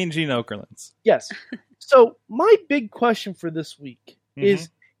 Yes, the Mean Gene Okerlunds. Yes. So my big question for this week is,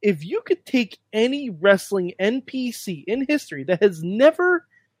 if you could take any wrestling NPC in history that has never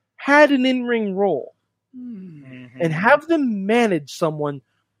had an in-ring role and have them manage someone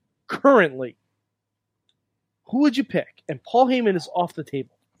currently, who would you pick? And Paul Heyman is off the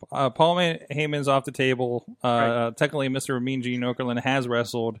table. Paul Heyman's off the table. Right. Technically, Mr. Mean Gene Okerlund has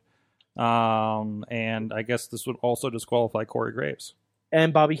wrestled. And I guess this would also disqualify Corey Graves.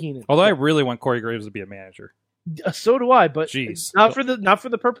 And Bobby Heenan. Although I really want Corey Graves to be a manager. So do I, but Jeez. not for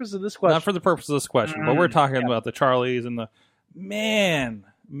the purpose of this question. Not for the purpose of this question, but we're talking about the Charlies and the man.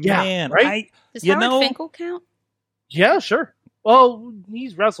 Right? Does Howard Finkel count? Yeah, sure. Well,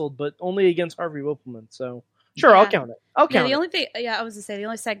 he's wrestled, but only against Harvey Whippleman. So sure, I'll count it. I was gonna say the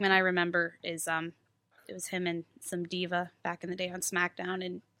only segment I remember is it was him and some diva back in the day on SmackDown,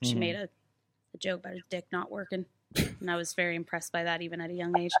 and she made a joke about his dick not working, and I was very impressed by that even at a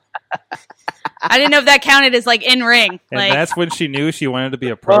young age. I didn't know if that counted as like in ring. And like, that's when she knew she wanted to be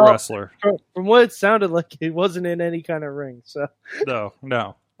a pro wrestler. From what it sounded like, it wasn't in any kind of ring. So No.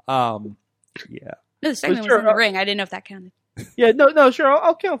 No, the segment sure, was in the ring. I didn't know if that counted. Yeah, no, sure.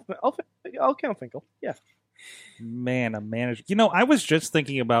 I'll count. I'll count Finkel. Yeah. Man, a manager. You know, I was just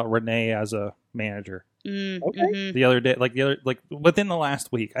thinking about Renee as a manager the other day, like within the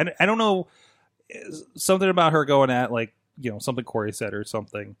last week. I don't know, something about her going at something Corey said or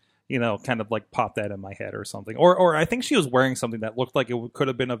something. Kind of like popped that in my head or something. Or I think she was wearing something that looked like it could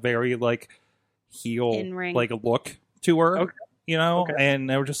have been a very heel in-ring look to her. Okay. And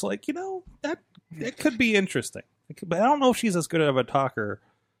they were just like, that it could be interesting. But I don't know if she's as good of a talker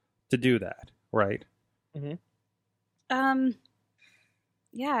to do that, right? Mm-hmm.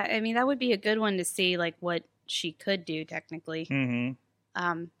 Yeah, I mean that would be a good one to see what she could do technically.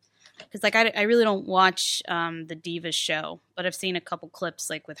 Mm-hmm. Because I really don't watch the Divas show, but I've seen a couple clips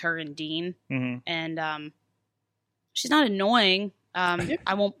with her and Dean, and she's not annoying.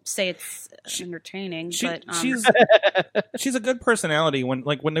 I won't say it's entertaining, but she's a good personality.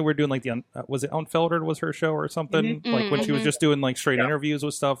 When they were doing was it Unfiltered was her show or something? When she was just doing straight interviews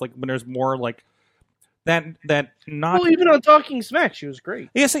with stuff. When there's more that not. Well, even on Talking Smack, she was great.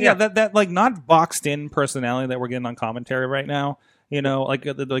 Yes, that not boxed in personality that we're getting on commentary right now.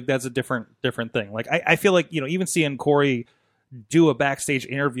 That's a different thing. I feel even seeing Corey do a backstage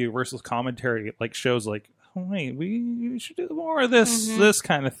interview versus commentary shows oh, wait, we should do more of this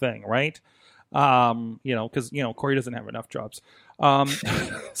kind of thing, right? Because Corey doesn't have enough jobs. But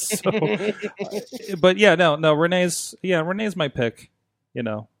Renee's my pick.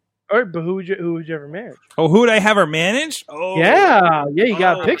 All right, but who would you ever manage? Oh, who would I have her manage? Oh, yeah, you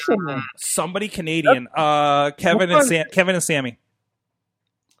got to pick someone. Somebody Canadian. Kevin and Sammy.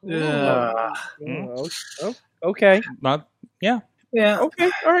 Okay. Yeah.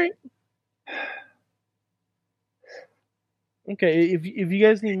 Okay. All right. Okay. If you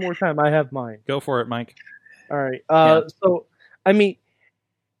guys need more time, I have mine. Go for it, Mike. All right. So, I mean,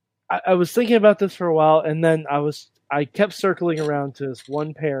 I was thinking about this for a while, and then I kept circling around to this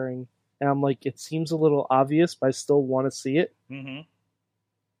one pairing, and I'm like, it seems a little obvious, but I still want to see it. Mm-hmm.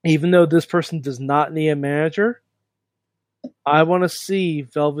 Even though this person does not need a manager, I want to see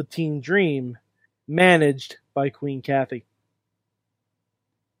Velveteen Dream managed by Queen Kathy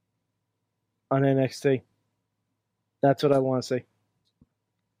on NXT. That's what I want to see.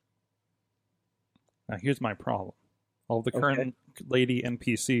 Now, here's my problem. All the current lady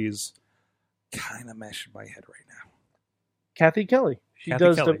NPCs kind of mesh in my head right now. Kathy Kelly. She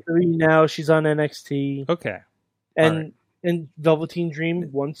does WWE now. She's on NXT. Okay. And Velveteen Dream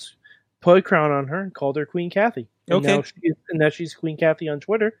once put a crown on her and called her Queen Kathy. And now she's Queen Kathy on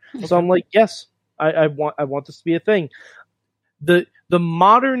Twitter. Okay. So I'm like, yes, I want this to be a thing. The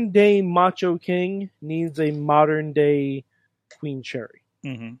modern day Macho King needs a modern day Queen Cherry.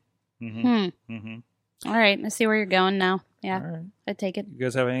 Mm-hmm. Mm-hmm. Mm-hmm. All right, I see where you're going now. Yeah, right. I take it. You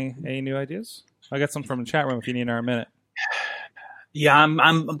guys have any new ideas? I got some from the chat room if you need another minute. Yeah, I'm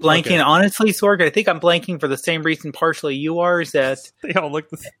blanking. Okay. Honestly, Sorg, I think I'm blanking for the same reason partially you are, is that they all look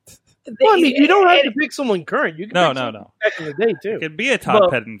the same. Well, I mean, you don't have to pick someone current. You can pick no. back in the day, too. It could be a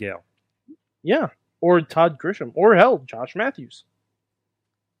Todd Pettengill. Yeah, or Todd Grisham, or hell, Josh Matthews.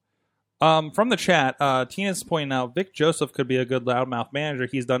 From the chat, Tina's pointing out Vic Joseph could be a good loudmouth manager.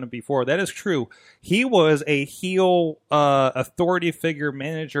 He's done it before. That is true. He was a heel authority figure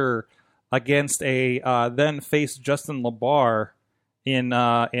manager against a then face Justin LaBar in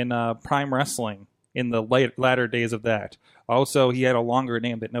Prime Wrestling in the latter days of that. Also, he had a longer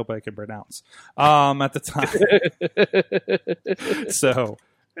name that nobody could pronounce at the time. So,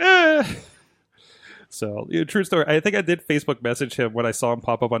 So, true story. I think I did Facebook message him when I saw him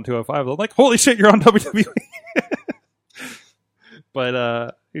pop up on 205. I'm like, holy shit, you're on WWE.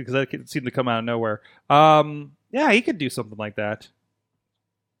 But, because that seemed to come out of nowhere. Yeah, he could do something like that.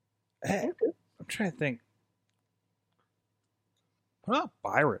 I'm trying to think. What about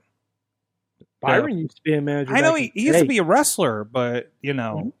Byron? Byron used to be a manager. I know he used to be a wrestler, but,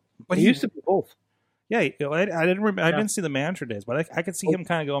 but he used to be both. Yeah, I didn't remember. I didn't see the manager days, but I could see him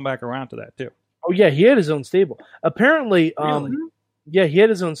kind of going back around to that, too. Oh, yeah, he had his own stable. Apparently, Really? yeah, he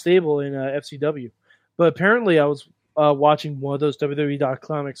had his own stable in FCW. But apparently I was watching one of those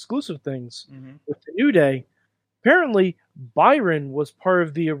WWE.com exclusive things with the New Day. Apparently, Byron was part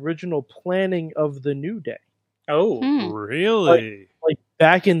of the original planning of the New Day. Oh, really? Like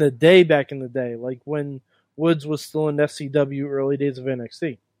back in the day, like when Woods was still in FCW, early days of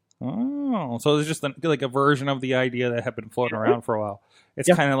NXT. Oh, so it's just like a version of the idea that had been floating around for a while. It's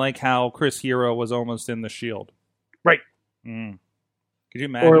kind of like how Chris Hero was almost in the Shield, right? Could you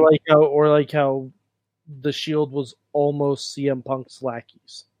imagine? Or like how the Shield was almost CM Punk's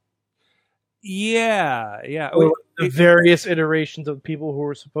lackeys. Yeah. Or the various iterations of people who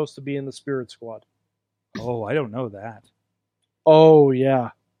were supposed to be in the Spirit Squad. Oh, I don't know that. Oh yeah,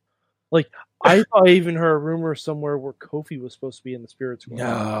 like I thought I even heard a rumor somewhere where Kofi was supposed to be in the Spirit Squad.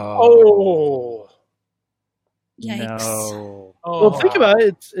 No. Oh. Yikes. No. Well, think about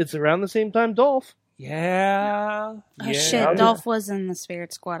it. It's around the same time Dolph. Yeah. Oh shit, Dolph was in the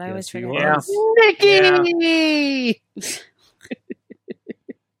Spirit Squad. I always forget. Yeah. Nikki!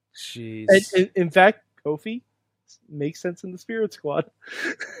 Jeez. In fact, Kofi makes sense in the Spirit Squad.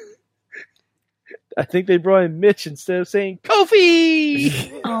 I think they brought in Mitch instead of saying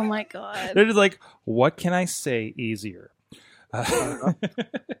Kofi! Oh my god. They're just like, what can I say easier? You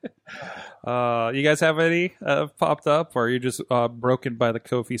guys have any popped up, or are you just broken by the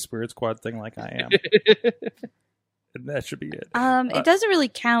Kofi Spirit Squad thing like I am? And that should be it. It doesn't really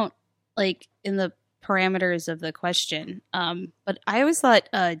count like in the parameters of the question. But I always thought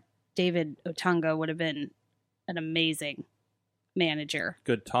David Otunga would have been an amazing manager.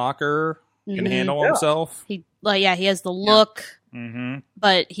 Good talker, can Mhm. handle himself. He has the look,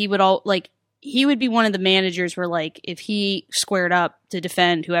 but he would be one of the managers where like if he squared up to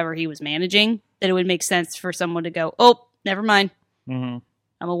defend whoever he was managing, that it would make sense for someone to go, oh, never mind. I'm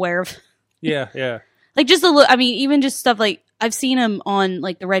aware of. Yeah. Like just the look. I mean, even just stuff like I've seen him on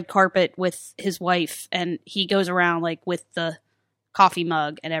like the red carpet with his wife, and he goes around like with the coffee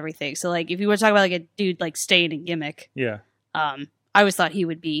mug and everything. So like if you were talking about like a dude like staying in gimmick, I always thought he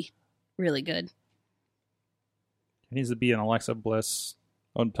would be really good. It needs to be an Alexa Bliss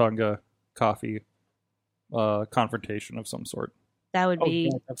Otunga coffee confrontation of some sort. That would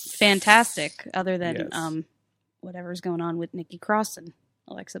be fantastic. Other than whatever's going on with Nikki Cross and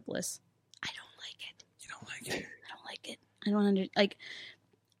Alexa Bliss, I don't like it. You don't like it? I don't like it. I don't like.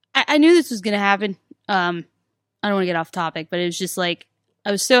 I knew this was going to happen. I don't want to get off topic, but it was just like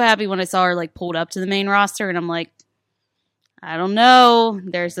I was so happy when I saw her like pulled up to the main roster, and I'm like, I don't know.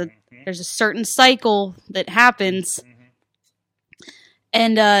 There's a certain cycle that happens.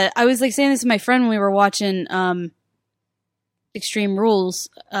 And I was like saying this to my friend when we were watching Extreme Rules.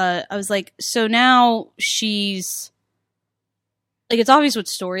 I was like, so now she's like, it's obvious what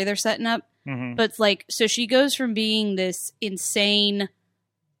story they're setting up, but it's like, so she goes from being this insane,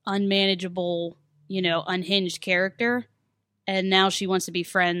 unmanageable, unhinged character, and now she wants to be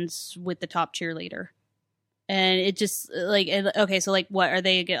friends with the top cheerleader. And it just like, okay, so like, what are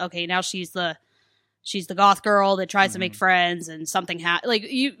they? Okay, now she's the goth girl that tries to make friends, and something like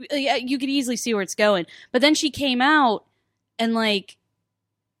you could easily see where it's going. But then she came out, and like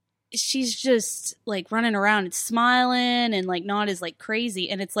she's just like running around and smiling and like not as like crazy.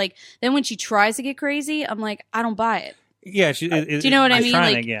 And it's like then when she tries to get crazy, I'm like, I don't buy it. Yeah, do you know what I mean?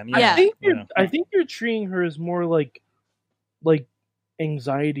 Trying like, again. Yeah. I think you're treating her as more like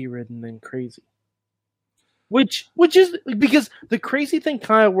anxiety ridden than crazy. Which is because the crazy thing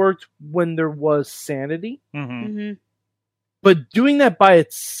kind of worked when there was sanity, but doing that by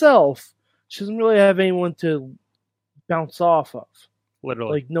itself, she doesn't really have anyone to bounce off of.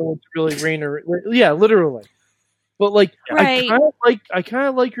 Literally, like no one to really rein her. Yeah, literally. But like, right. I kind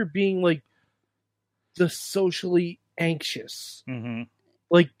of like her being like the socially anxious,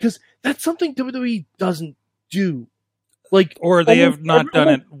 like because that's something WWE doesn't do. Like, or they have not done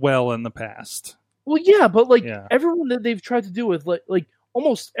it well in the past. Well, yeah, but like everyone that they've tried to do with like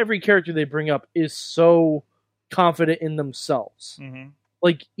almost every character they bring up is so confident in themselves.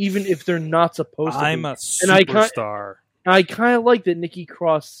 Like even if they're not supposed to. I'm a superstar. I kind of like that Nikki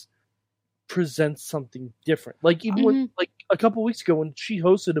Cross presents something different. Like even when, like a couple weeks ago when she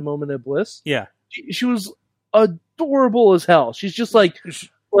hosted A Moment of Bliss, Yeah. she was adorable as hell. She's just like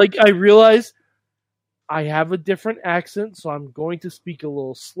I realized I have a different accent, so I'm going to speak a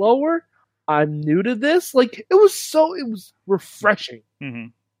little slower. I'm new to this. Like it was refreshing. Mm-hmm.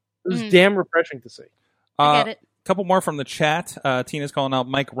 It was damn refreshing to see. I get it. Couple more from the chat. Tina's calling out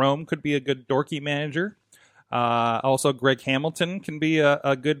Mike Rome could be a good dorky manager. Also, Greg Hamilton can be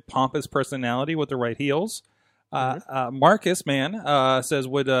a good pompous personality with the right heels. Marcus, man, says,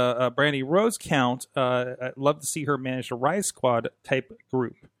 would Brandy Rose count? I'd love to see her manage a Rise Squad type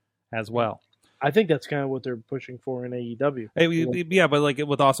group as well. I think that's kind of what they're pushing for in AEW. Yeah, but like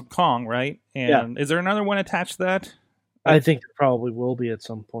with Awesome Kong, right? And is there another one attached to that? I think there probably will be at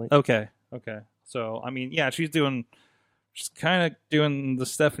some point. Okay. So, I mean, yeah, she's kind of doing the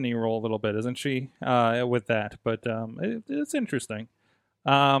Stephanie role a little bit, isn't she? With that, but it's interesting.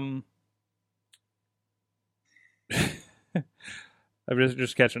 I'm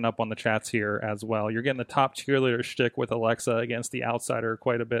just catching up on the chats here as well. You're getting the top cheerleader shtick with Alexa against the outsider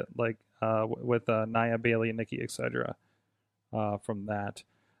quite a bit, like with Nia, Bailey, Nikki, etc. From that,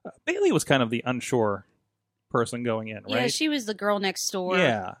 Bailey was kind of the unsure person going in, right? Yeah, she was the girl next door.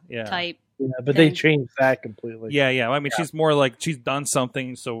 Yeah. Type. Yeah, but they changed that completely. Yeah. I mean, she's more like she's done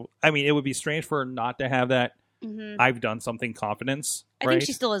something. So, I mean, it would be strange for her not to have that. Mm-hmm. I've done something confidence. I think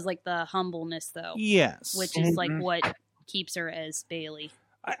she still has like the humbleness, though. Yes, which is like what keeps her as Bailey.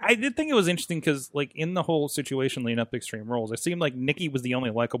 I did think it was interesting because, like, in the whole situation leading up to Extreme Rules, it seemed like Nikki was the only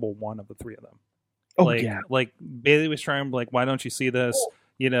likable one of the three of them. Oh, like, yeah. Like, Bailey was trying to, like, why don't you see this?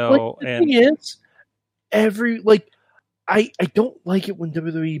 You know, the thing is, I don't like it when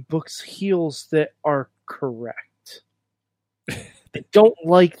WWE books heels that are correct. I don't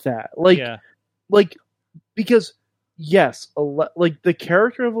like that. Because, yes, like the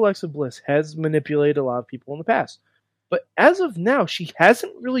character of Alexa Bliss has manipulated a lot of people in the past. But as of now, she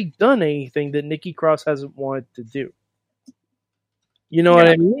hasn't really done anything that Nikki Cross hasn't wanted to do. You know what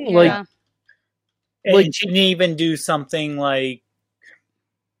I mean? Yeah. Like she didn't even do something like.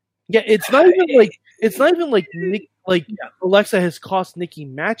 Yeah, it's not even like Nick, Alexa has cost Nikki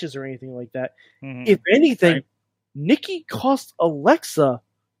matches or anything like that. Mm-hmm. If anything, Nikki cost Alexa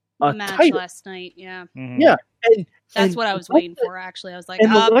a match title last night. Yeah, yeah, that's what I was waiting for. Actually, I was like,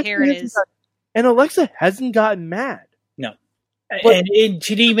 here it is. And Alexa hasn't gotten mad. No, and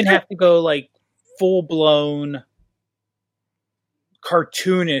she didn't even have to go like full blown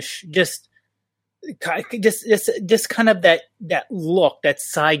cartoonish. Just kind of that look, that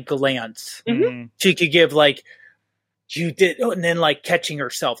side glance. Mm-hmm. She could give like you did, and then like catching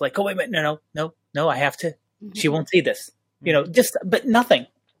herself, like, oh wait a minute, no, I have to. Mm-hmm. She won't see this, you know. But nothing.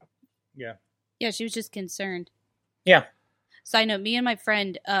 Yeah, she was just concerned. Yeah. Side note: me and my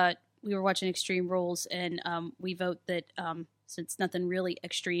friend, we were watching Extreme Rules, and we vote that since nothing really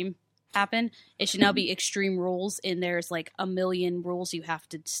extreme happened, it should now be Extreme Rules, and there's like a million rules you have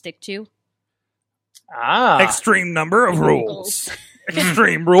to stick to. Extreme number of rules.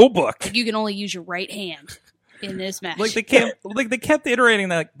 Extreme rule book. Like you can only use your right hand in this match. Like they kept iterating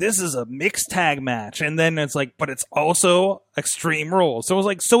that, like, this is a mixed tag match, and then it's like, but it's also Extreme Rules. So it was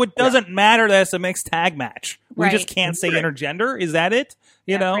like, so it doesn't matter that it's a mixed tag match. We just can't say intergender. Is that it?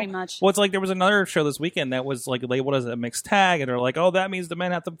 You know, pretty much. Well, it's like there was another show this weekend that was like labeled as a mixed tag, and they're like, oh, that means the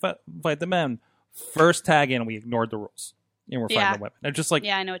men have to fight the men. First tag in, we ignored the rules. And we're fighting the women. They're just like,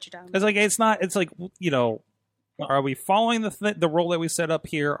 I know what you're talking about. It's like, it's not, it's like, you know, are we following the role that we set up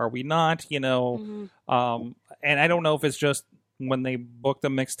here? Are we not? You know, and I don't know if it's just when they booked the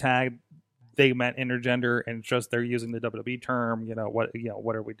mixed tag, they meant intergender, and just they're using the WWE term. You know what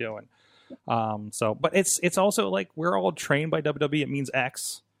are we doing? But it's also like we're all trained by WWE. It means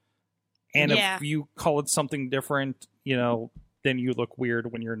X, and if you call it something different, you know, then you look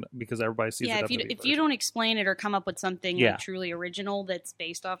weird when because everybody sees the WWE if you don't explain it or come up with something like truly original that's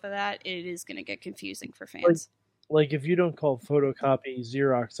based off of that, it is going to get confusing for fans. Like if you don't call photocopy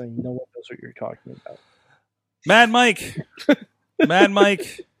Xeroxing, no one knows what you're talking about. Mad Mike.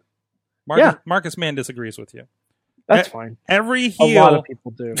 Marcus Mann disagrees with you. That's fine. Every heel. A lot of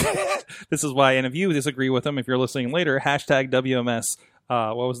people do. This is why, and if you disagree with him, if you're listening later, hashtag WMS.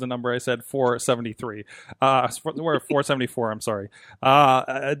 What was the number I said? 473. We're at 474. I'm sorry.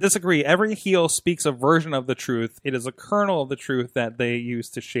 Disagree. Every heel speaks a version of the truth. It is a kernel of the truth that they use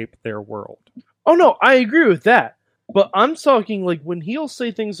to shape their world. Oh, no, I agree with that. But I'm talking like when heels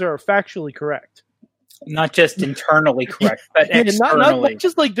say things that are factually correct. Not just internally correct, but externally. Not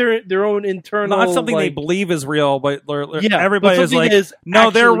just like their own internal... Not something they believe is real, but everybody is like,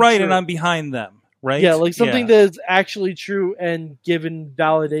 no, they're right, true. And I'm behind them. right? Yeah, like something that is actually true and given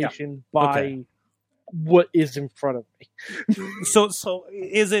validation by what is in front of me. So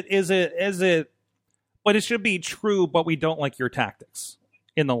is it? But it should be true, but we don't like your tactics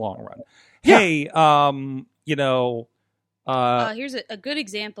in the long run. Yeah. Hey, Here's a good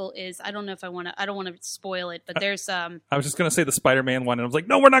example is I don't know if I want to spoil it, but there's I was just gonna say the Spider-Man one, and I was like,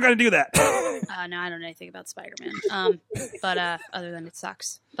 no, we're not gonna do that. no, I don't know anything about Spider-Man. But other than it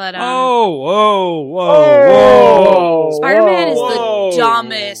sucks. But whoa. Spider-Man is the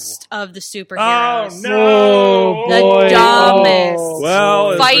dumbest of the superheroes. Oh no, the dumbest.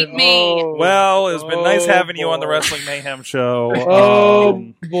 Well, fight me. Well, it's been nice having you on the Wrestling Mayhem show.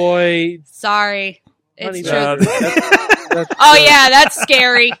 Oh boy, sorry, it's Honey, true. Oh yeah, that's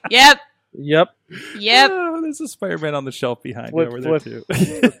scary. Yep. Oh, there's a Spider-Man on the shelf behind you over there too.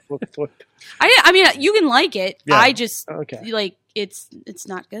 Flip. I mean, you can like it. Yeah. I just Okay. like it's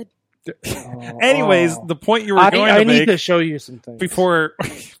not good. Anyways, the point you were going to I make need to show you some things before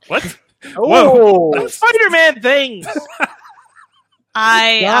what? Oh, Spider-Man things.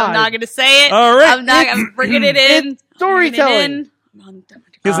 I'm God. not going to say it. All right. I'm bringing it in. Storytelling.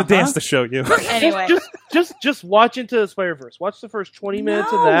 Here's a dance to show you. Anyway, Just watch Into the Spider-Verse. Watch the first 20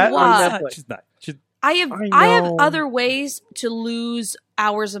 minutes of that on Netflix. She's not. I I have know. other ways to lose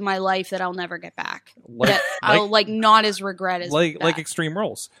hours of my life that I'll never get back. Like- that I'll not as regret as like that. Extreme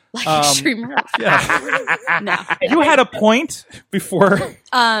Rules. Like Extreme Rules. Yeah. No. You had a point before.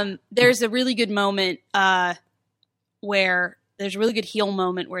 There's a really good moment where there's a really good heel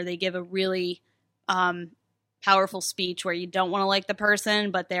moment where they give a really powerful speech where you don't want to like the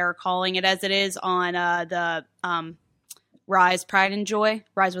person, but they're calling it as it is on the Rise, Pride and Joy,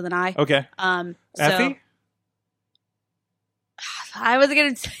 Rise with an I. Okay. So Effie? I wasn't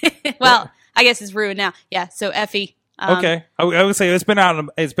gonna say. Well, I guess it's ruined now. Yeah. So Effie. Okay. I would say it's been out.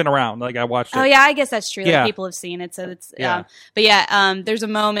 It's been around. Like I watched it. Oh yeah, I guess that's true. Yeah. Like, people have seen it, so it's Yeah. But yeah, there's a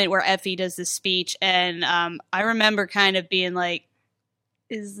moment where Effie does this speech, and I remember kind of being like,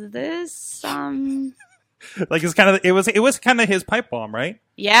 "Is this Like it's kind of it was kind of his pipe bomb, right?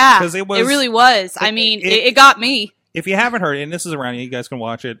 Yeah, 'Cause it really was. I mean, it got me. If you haven't heard it, and this is around, you guys can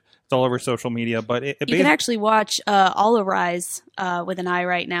watch it. It's all over social media. But You can actually watch All of Rise with an eye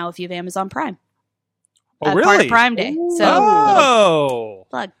right now if you have Amazon Prime. Oh, really? Part of Prime Day. So, oh,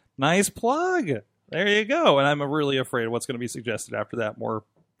 plug. Nice plug. There you go. And I'm really afraid of what's going to be suggested after that. More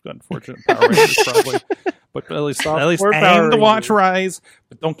unfortunate Power Rangers, probably. But at least Software aim Power to watch Rangers. Rise,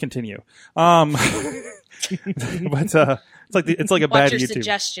 but don't continue. But it's like a Watch bad your YouTube.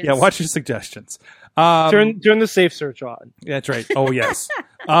 suggestions. Yeah, watch your suggestions. Turn the safe search on. That's right. Oh yes.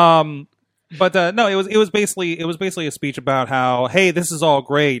 But no, it was basically a speech about how, hey, this is all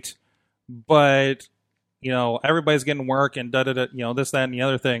great, but everybody's getting work and this, that, and the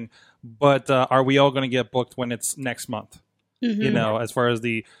other thing. But are we all going to get booked when it's next month? Mhm. As far as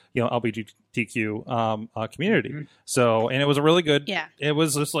the LGBTQ community. Mm-hmm. So, and it was a really good. Yeah. It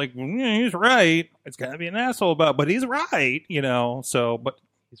was just like he's right. It's got to be an asshole about, but he's right. So, but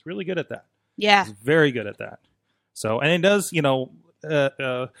he's really good at that. Yeah. He's very good at that. So, and it does,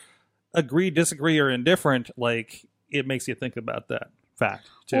 agree, disagree, or indifferent. Like it makes you think about that fact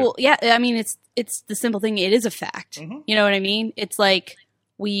too. Well, yeah. I mean, it's the simple thing. It is a fact. Mhm. You know what I mean? It's like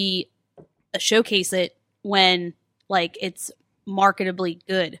we showcase it when like it's marketably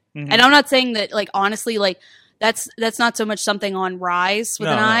good. Mhm. And I'm not saying that like honestly like that's not so much something on Rise with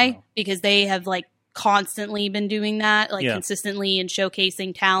an eye No. because they have like constantly been doing that like Yeah. consistently and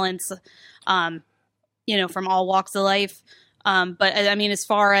showcasing talents from all walks of life. But I mean, as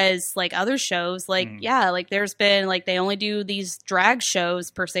far as like other shows, like, yeah, like there's been like, they only do these drag shows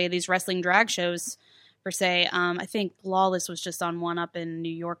per se, these wrestling drag shows per se. I think Lawless was just on one up in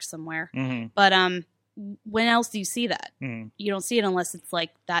New York somewhere, but, when else do you see that? You don't see it unless it's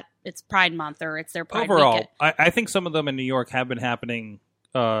like that. It's Pride Month or it's their Pride Overall, weekend. I think some of them in New York have been happening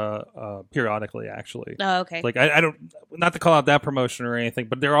periodically. Actually, Oh, okay. like I don't, not to call out that promotion or anything,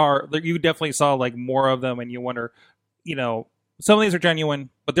 but you definitely saw like more of them, and you wonder, some of these are genuine,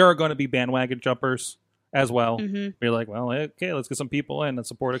 but there are going to be bandwagon jumpers as well. You're like, well, okay, let's get some people in and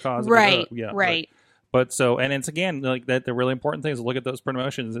support a cause. Right. Yeah. Right. But so, and it's again like that. The really important thing is to look at those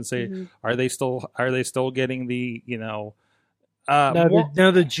promotions and say, are they still getting the Now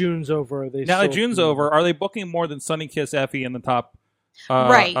that June's over, now that June's over, are they booking more than Sunny Kiss, Effie in the top?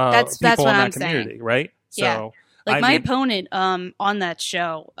 Right. That's people what in I'm that community, saying. right? Yeah. So, Like I my mean- opponent on that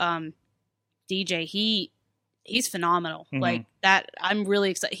show, DJ, he's phenomenal. Like that, I'm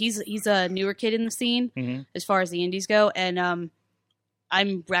really excited. He's a newer kid in the scene as far as the indies go, and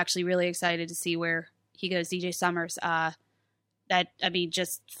I'm actually really excited to see where he goes. DJ Summers, I mean,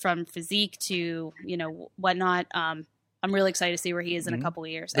 just from physique to, whatnot, I'm really excited to see where he is in a couple of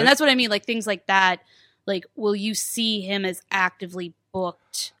years. And that's what I mean, like things like that. Like, will you see him as actively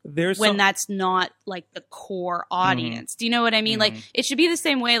booked when that's not like the core audience? Do you know what I mean? Like, it should be the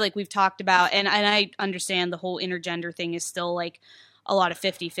same way, like we've talked about. And I understand the whole intergender thing is still like a lot of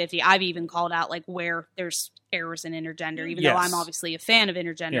 50-50. I've even called out like where there's errors in intergender, even though I'm obviously a fan of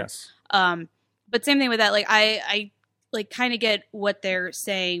intergender. Yes. But same thing with that. Like, I like kind of get what they're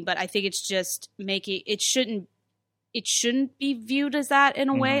saying, but I think it's just it shouldn't be viewed as that in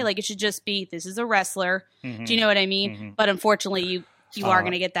a way. Like, it should just be, this is a wrestler. Do you know what I mean? But unfortunately, you are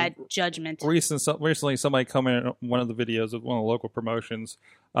going to get that judgment. Recently, somebody commented on one of the videos of one of the local promotions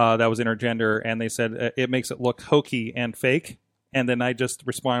that was intergender, and they said it makes it look hokey and fake. And then I just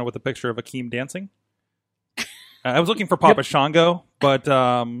responded with a picture of Akeem dancing. I was looking for Papa Shango, but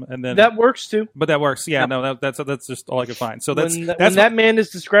and then that works too. But that works, yeah. No, that's just all I could find. So that's when that man is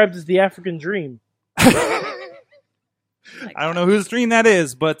described as the African Dream. I don't know whose dream that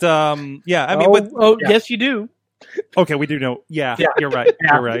is, but yeah. I mean, yes, you do. Okay, we do know. Yeah. You're right.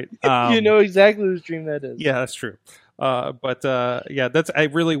 You're right. You know exactly whose dream that is. Yeah, that's true. But yeah, I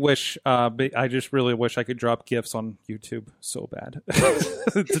really wish. I just really wish I could drop GIFs on YouTube so bad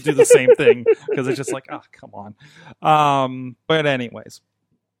to do the same thing, because it's just like, oh, come on. But anyways,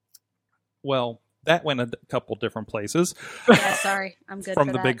 well, that went a couple different places. Yeah, sorry, I'm good from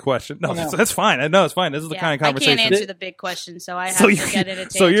for the that. big question. No, that's fine. I know it's fine. This is the kind of conversation. I can't answer the big question, so I have to get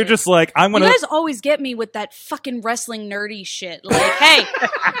it. So you're just like, I'm gonna. You guys always get me with that fucking wrestling nerdy shit. Like,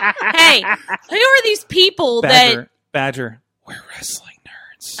 hey, who are these people Badger, we're wrestling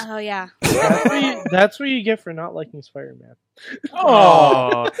nerds. Oh yeah. That's what you get for not liking Spider-Man.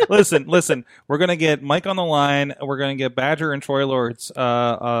 Oh, listen. We're gonna get Mike on the line. We're gonna get Badger and Troy Lords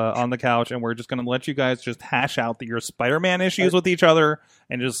on the couch, and we're just gonna let you guys just hash out your Spider-Man issues with each other,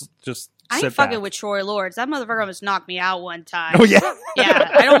 and just. I ain't fucking with Troy Lords. That motherfucker almost knocked me out one time. Oh yeah, yeah.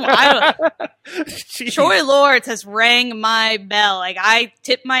 I don't. Troy Lords has rang my bell. Like, I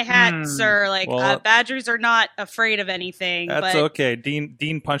tip my hat, sir. Like, Badgers are not afraid of anything. That's okay.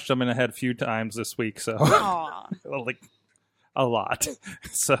 Dean punched him in the head a few times this week, so like a lot.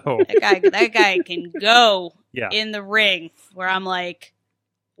 So that guy can go in the ring. Where I'm like,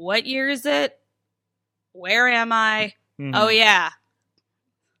 what year is it? Where am I? Oh yeah.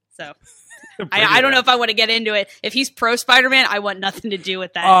 So. I don't know if I want to get into it. If he's pro Spider-Man, I want nothing to do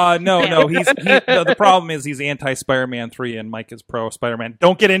with that. No. The problem is he's anti Spider-Man 3 and Mike is pro Spider-Man.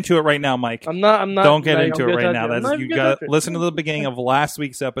 Don't get into it right now, Mike. I'm not. Don't get into it right now. You got listen to the beginning of last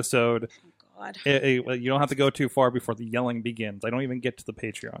week's episode. Oh, God. You don't have to go too far before the yelling begins. I don't even get to the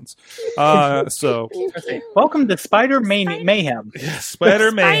Patreons. So welcome to Spider Mayhem.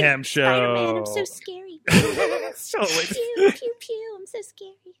 Spider Mayhem show. Spider-Man, I'm so scary. Pew pew pew. I'm so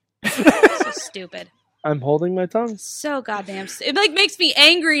scary. So stupid. I'm holding my tongue. So goddamn. It like makes me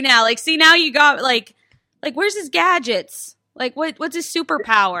angry now. Like, see, now you got like where's his gadgets? Like, what's his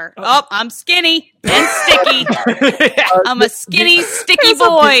superpower? Oh, I'm skinny and sticky. I'm a skinny, sticky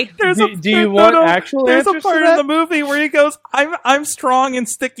boy. Do you want actual There's answers a part in the movie where he goes, I'm strong and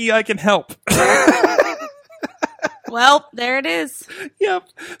sticky, I can help. Well, there it is. Yep.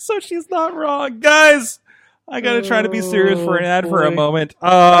 So she's not wrong. Guys, I gotta try to be serious for an ad for a moment.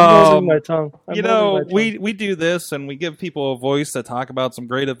 I'm holding my tongue. We do this and we give people a voice to talk about some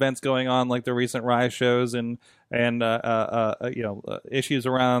great events going on, like the recent Rise shows and issues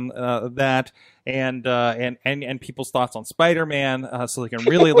around that, and people's thoughts on Spider-Man, so they can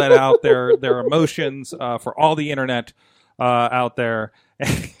really let out their emotions for all the internet out there.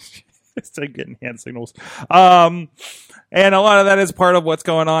 It's getting hand signals. And a lot of that is part of what's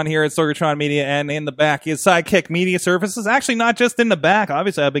going on here at Sorgatron Media, and in the back is Sidekick Media Services. Actually, not just in the back.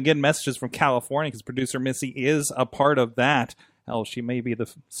 Obviously, I've been getting messages from California because producer Missy is a part of that. Hell, she may be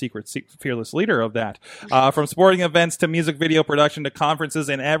the secret fearless leader of that. From sporting events to music video production to conferences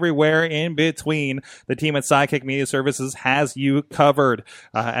and everywhere in between, the team at Sidekick Media Services has you covered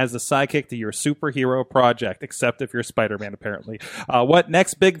as the sidekick to your superhero project, except if you're Spider-Man, apparently. What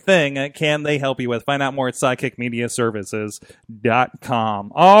next big thing can they help you with? Find out more at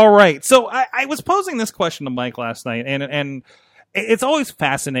sidekickmediaservices.com. All right. So I was posing this question to Mike last night, and it's always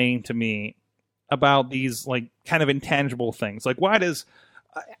fascinating to me about these like kind of intangible things. Like, why does,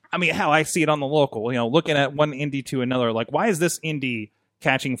 I mean, how I see it on the local, looking at one indie to another, like, why is this indie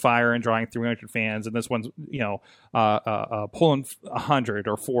catching fire and drawing 300 fans and this one's, pulling 100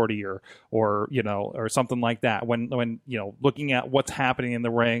 or 40 or something like that when looking at what's happening in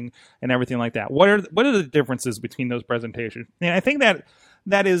the ring and everything like that. What are the differences between those presentations? And I think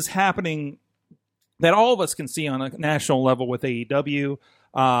that is happening that all of us can see on a national level with AEW.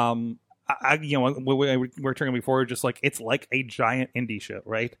 We're talking before, just like it's like a giant indie show,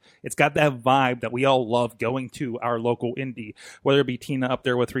 right? It's got that vibe that we all love going to our local indie, whether it be Tina up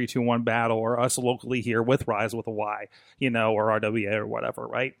there with 3-2-1 Battle or us locally here with Rise with a Y, or RWA or whatever,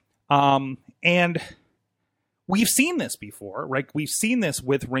 right? And we've seen this before, right? We've seen this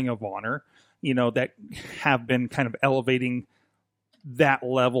with Ring of Honor, that have been kind of elevating that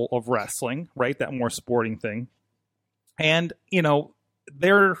level of wrestling, right? That more sporting thing. And,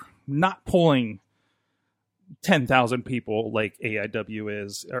 they're not pulling 10,000 people like AIW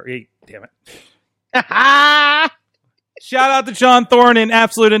is, damn it. Shout out to John Thorne in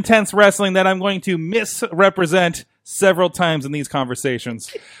Absolute Intense Wrestling that I'm going to misrepresent several times in these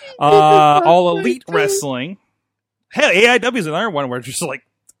conversations. All Elite Wrestling. Hell, AIW is another one where it's just like,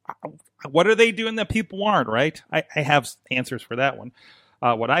 what are they doing that people aren't, right? I have answers for that one.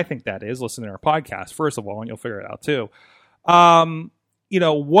 What I think that is, listen to our podcast, first of all, and you'll figure it out too.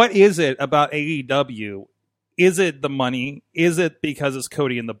 What is it about AEW? Is it the money? Is it because it's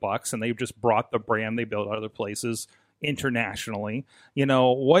Cody and the Bucks and they've just brought the brand they built other places internationally?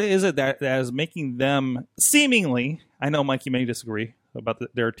 What is it that is making them seemingly, I know, Mike, you may disagree about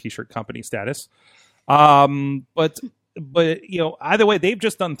their t-shirt company status. But either way, they've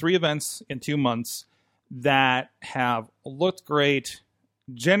just done 3 events in 2 months that have looked great,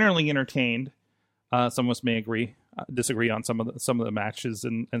 generally entertained. Some of us may disagree on some of the matches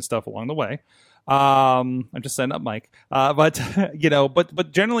and stuff along the way. I'm just setting up Mike.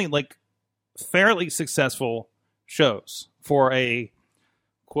 But generally like fairly successful shows for a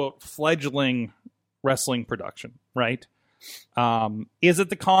quote fledgling wrestling production, right? Is it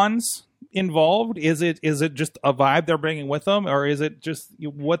the cons involved? Is it just a vibe they're bringing with them, or is it just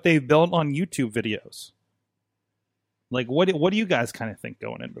what they've built on YouTube videos? Like, what do you guys kind of think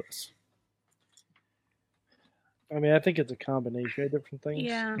going into this? I mean, I think it's a combination of different things.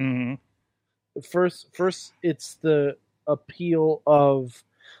 Yeah. Mm-hmm. First, it's the appeal of,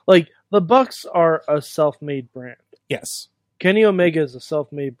 like, the Bucks are a self-made brand. Yes. Kenny Omega is a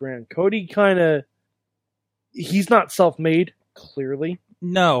self-made brand. Cody he's not self-made, clearly.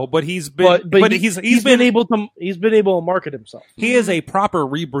 No, but he's been, he's been able to market himself. He is a proper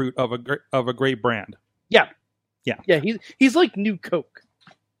reboot of a great brand. Yeah. He's like New Coke.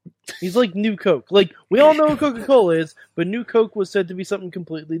 He's like New Coke. Like, we all know what Coca-Cola is, but New Coke was said to be something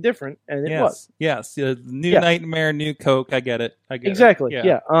completely different, and it was. Yes. New Nightmare, New Coke. I get it. Exactly. It.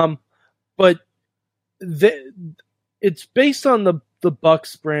 Yeah. But it's based on the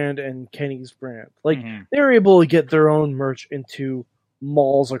Bucks brand and Kenny's brand. Like, they're able to get their own merch into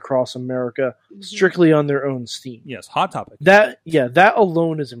malls across America strictly on their own steam. Yes, Hot Topic. That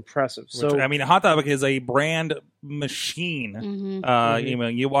alone is impressive. So I mean, Hot Topic is a brand machine.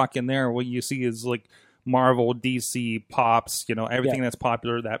 You walk in there, what you see is like Marvel, DC, Pops, everything that's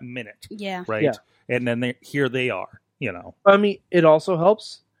popular that minute. Yeah. Right? Yeah. And then here they are, I mean, it also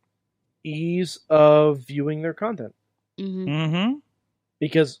helps ease of viewing their content. Mm-hmm.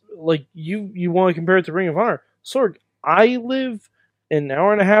 Because, like, you want to compare it to Ring of Honor. Sorg, I live an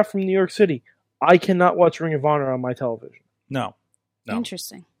hour and a half from New York City. I cannot watch Ring of Honor on my television. No.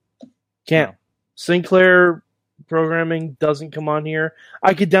 Interesting. Can't. No. Sinclair programming doesn't come on here.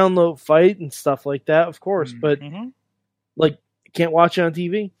 I could download Fight and stuff like that, of course, but like, can't watch it on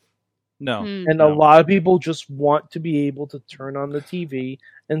TV. No. And a lot of people just want to be able to turn on the TV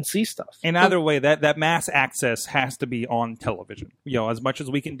and see stuff. And either way, that mass access has to be on television. As much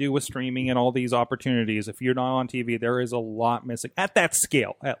as we can do with streaming and all these opportunities, if you're not on TV, there is a lot missing at that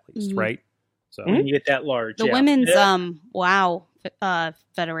scale, at least, right? So when you get that large, the women's WoW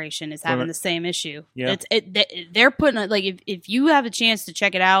Federation is having the same issue. Yeah, they're putting, like, if you have a chance to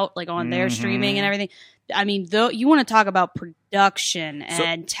check it out, like on their streaming and everything. I mean, though, you want to talk about production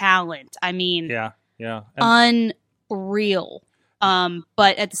and talent. I mean, unreal.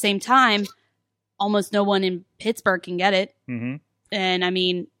 But at the same time, almost no one in Pittsburgh can get it. And I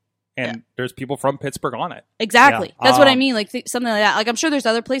mean, there's people from Pittsburgh on it. Exactly. That's what I mean. Like, something like that. Like, I'm sure there's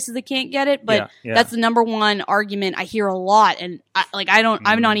other places that can't get it, but that's the number one argument I hear a lot. And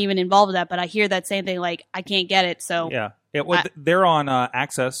I'm not even involved with that, but I hear that same thing. Like, I can't get it. So they're on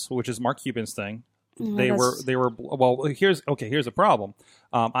Access, which is Mark Cuban's thing. They were well. Here's a problem.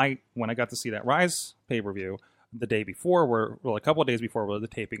 When I got to see that Rise pay-per-view the day before, a couple of days before, were the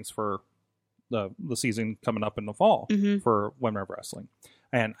tapings for the season coming up in the fall for Women of Wrestling,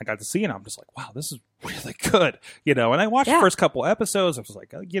 and I got to see it. And I'm just like, wow, this is really good, And I watched the first couple episodes. I was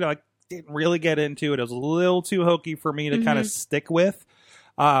like, I didn't really get into it. It was a little too hokey for me to kind of stick with.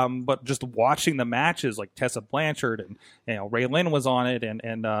 But just watching the matches, like Tessa Blanchard and Ray Lynn was on it,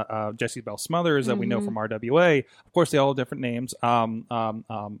 and Jessie Bell Smothers that we know from RWA. Of course, they all have different names.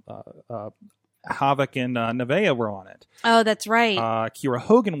 Havoc and Nevaeh were on it. Oh, that's right. Kiera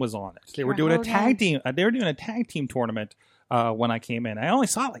Hogan was on it. They were doing Hogan. a tag team. They were doing a tag team tournament when I came in. I only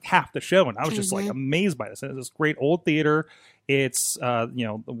saw like half the show, and I was just like amazed by this. It's this great old theater. It's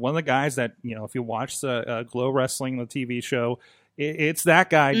one of the guys that if you watch the Glow Wrestling, the TV show, it's that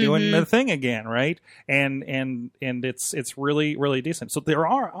guy doing the thing again, right? And it's really, really decent. So they're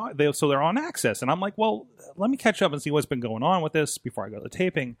on Access, and I'm like, well, let me catch up and see what's been going on with this before I go to the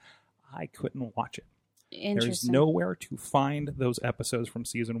taping. I couldn't watch it. There's nowhere to find those episodes from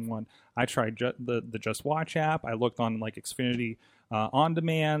season 1. I tried the Just Watch app. I looked on like Xfinity on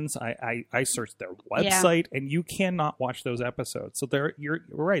demands. I searched their website, and you cannot watch those episodes. So you're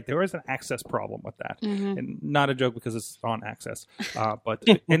right. There is an access problem with that, and not a joke because it's on Access. But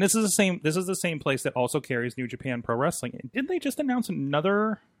and this is the same place that also carries New Japan Pro Wrestling. Didn't they just announce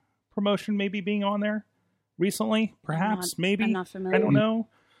another promotion maybe being on there recently? Perhaps, maybe. I'm not familiar. I don't know.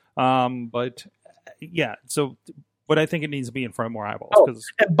 But yeah, but I think it needs to be in front of more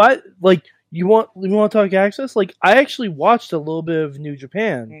eyeballs. But like, you want to talk Access? Like, I actually watched a little bit of New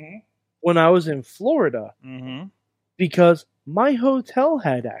Japan when I was in Florida because my hotel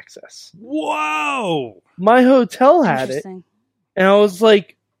had Access. Whoa! My hotel had it, and I was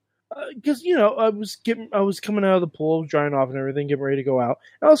like, because I was coming out of the pool, drying off and everything, getting ready to go out,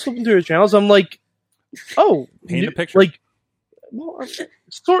 and I was flipping through the channels. I'm like, oh, paint a picture. Like, well,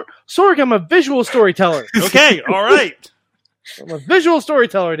 Sorg, I'm a visual storyteller. Okay, all right. I'm a visual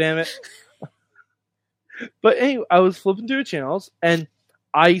storyteller, damn it. But anyway, I was flipping through the channels, and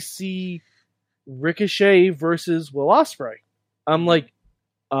I see Ricochet versus Will Ospreay. I'm like,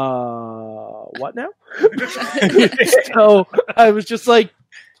 what now? So I was just like,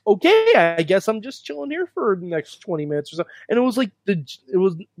 okay, I guess I'm just chilling here for the next 20 minutes or so. And it was like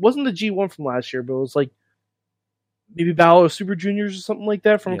wasn't the G1 from last year, but it was like maybe Battle of Super Juniors or something like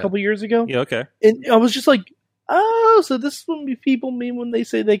that from a couple years ago. Yeah, okay. And I was just like, oh, so this is what people mean when they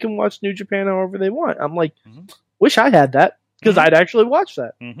say they can watch New Japan however they want. I'm like, wish I had that, because I'd actually watch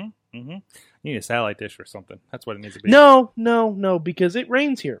that. You need a satellite dish or something. That's what it needs to be. No, because it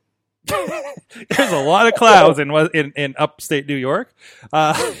rains here. There's a lot of clouds in upstate New York.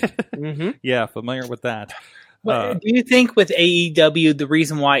 Yeah, familiar with that. Do you think with AEW, the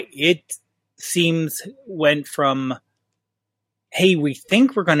reason why it seems went from, hey, we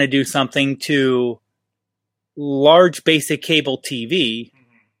think we're going to do something, to large basic cable TV?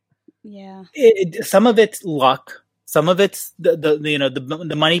 Yeah. Some of it's luck. Some of it's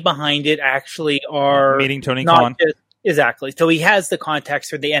the money behind it actually are meeting Tony Khan. Exactly. So he has the contacts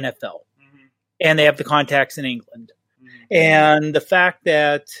for the NFL, and they have the contacts in England. And the fact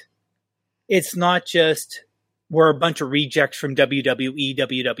that it's not just we're a bunch of rejects from WWE,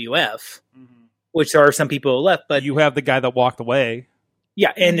 WWF, which there are some people who left, but you have the guy that walked away.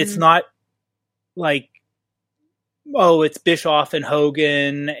 Yeah, and it's not like, oh, it's Bischoff and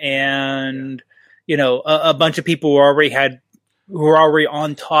Hogan and a bunch of people who were already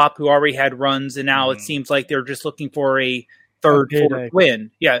on top, who already had runs, and now it seems like they're just looking for a third, fourth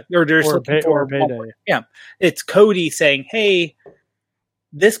win. Yeah, they're just looking for a payday. Yeah, it's Cody saying, "Hey,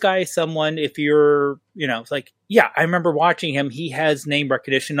 this guy is someone. If you're, it's like, yeah, I remember watching him. He has name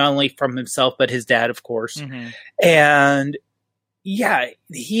recognition not only from himself but his dad, of course, and yeah,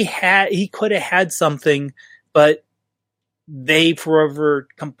 he could have had something, but they forever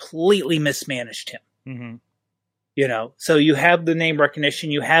completely mismanaged him." So you have the name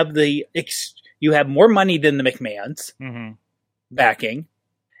recognition, you have you have more money than the McMahons backing,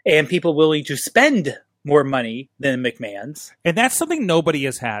 and people willing to spend more money than the McMahons, and that's something nobody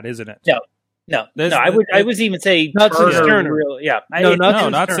has had, isn't it? No. I would even say not since Turner. Really, yeah,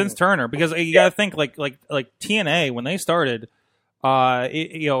 not since Turner, because you got to think like TNA when they started,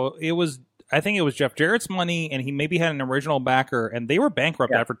 it was. I think it was Jeff Jarrett's money, and he maybe had an original backer, and they were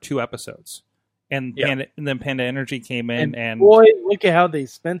bankrupt after 2 episodes. And then Panda Energy came in, and boy, look at how they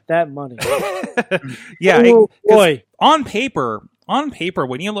spent that money. Boy, on paper,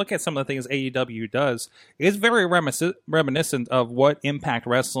 when you look at some of the things AEW does, it's very reminiscent of what Impact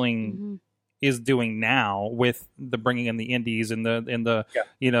Wrestling is doing now, with the bringing in the indies and the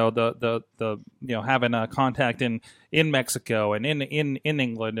having a contact in Mexico and in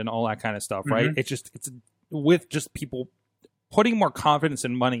England and all that kind of stuff, right? It's with just people putting more confidence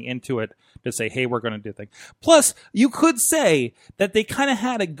and money into it to say, hey, we're going to do things. Plus, you could say that they kind of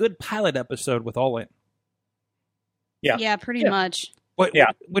had a good pilot episode with All In. Yeah, pretty much.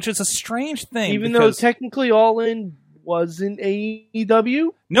 Which is a strange thing. Even though technically All In wasn't AEW.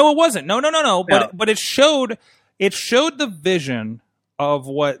 No, it wasn't. No. No. But it showed the vision of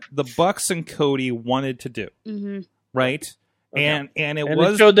what the Bucks and Cody wanted to do, right? Okay. And it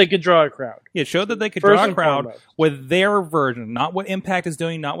it showed they could draw a crowd. It showed that they could First draw a and crowd foremost. with their version, not what Impact is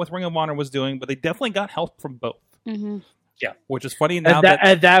doing, not what Ring of Honor was doing, but they definitely got help from both. Which is funny now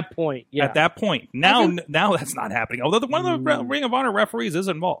At that point, yeah. At that point, now that's not happening. Although one of the Ring of Honor referees is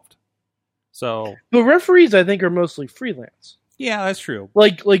involved. So the referees, I think, are mostly freelance. yeah, that's true.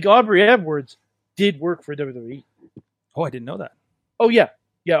 Like Aubrey Edwards did work for WWE. Oh, I didn't know that. Oh yeah.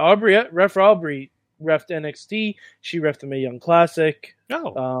 Ref Aubrey refed NXT. She refed the Mae Young Classic.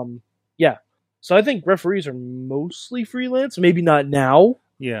 Oh, Yeah. So I think referees are mostly freelance. Maybe not now,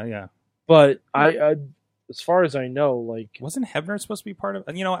 yeah. but I as far as I know, like Wasn't Hebner supposed to be part of?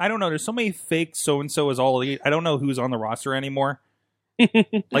 You know, I don't know. There's so many fake so and so is all elite. I don't know who's on the roster anymore.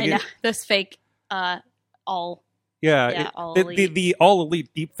 I know. Those fake all. All elite. The all elite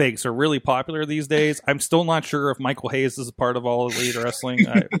deep fakes are really popular these days. I'm still not sure if Michael Hayes is a part of all elite wrestling.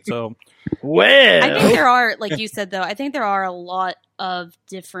 So, well, I think there are, like you said, though. I think there are a lot of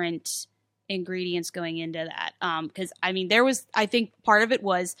different ingredients going into that. Because I mean, I think part of it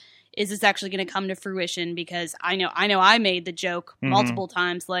was, is this actually going to come to fruition? Because I know I made the joke multiple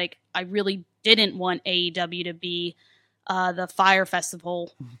times. Like, I really didn't want AEW to be the Fire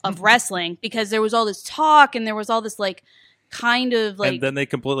Festival of wrestling, because there was all this talk and there was all this like kind of like, and then they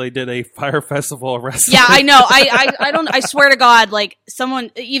completely did a Fire Festival of wrestling. yeah, I know. I don't. I swear to God, like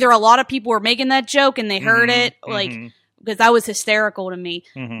either a lot of people were making that joke and they heard it, like because that was hysterical to me.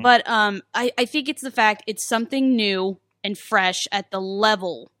 But I think it's the fact it's something new and fresh at the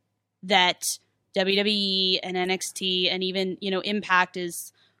level that WWE and NXT and even Impact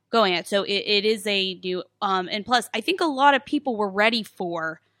is going at. So it is a new and plus I think a lot of people were ready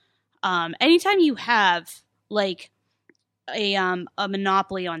for anytime you have like a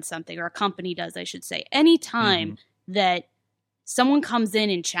monopoly on something, or a company does, I should say, anytime that someone comes in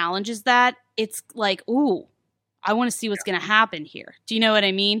and challenges that, it's like, ooh, I want to see what's going to happen here. Do you know what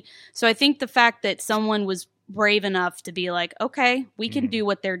I mean? So I think the fact that someone was brave enough to be like, okay, we can do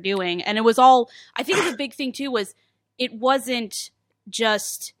what they're doing. And it was all, I think the big thing too was it wasn't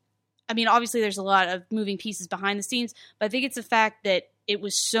just, I mean, obviously there's a lot of moving pieces behind the scenes, but I think it's the fact that it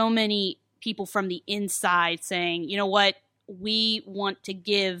was so many people from the inside saying, you know what, we want to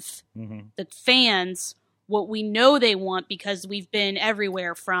give the fans what we know they want, because we've been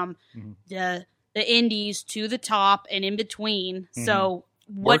everywhere from the indies to the top and in between. So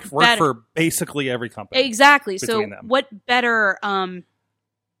what work for basically every company. Exactly. So them. what better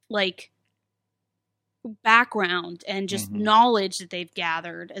like background and just knowledge that they've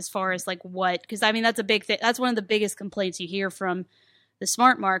gathered as far as like what, because I mean that's a big thing. That's one of the biggest complaints you hear from the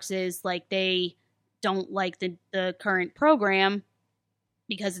smart marks is like they don't like the current program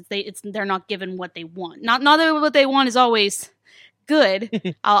because they're not given what they want. Not that what they want is always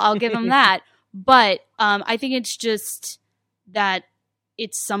good. I'll give them that. But I think it's just that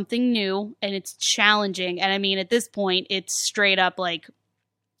it's something new and it's challenging. And I mean, at this point, it's straight up like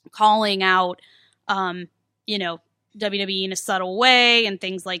calling out, WWE in a subtle way and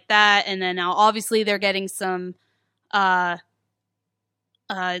things like that. And then now obviously they're getting some, I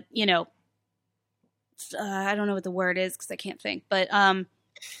don't know what the word is because I can't think, but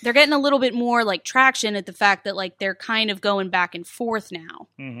they're getting a little bit more like traction at the fact that like they're kind of going back and forth now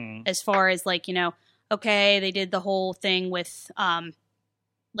as far as like, okay, they did the whole thing with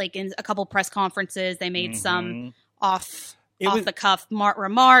like in a couple press conferences, they made some off the cuff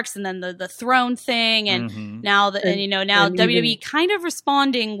remarks, and then the throne thing, and now WWE kind of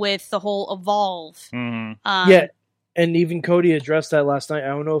responding with the whole Evolve. And even Cody addressed that last night. I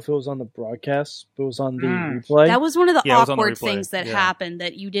don't know if it was on the broadcast, but it was on the replay. That was one of the awkward things that happened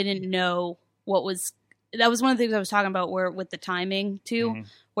that you didn't know what was. That was one of the things I was talking about with the timing too,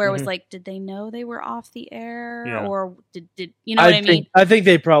 where it was like, did they know they were off the air, or did you know what I mean? I think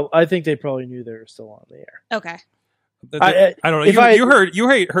they probably knew they were still on the air. Okay. I don't know. You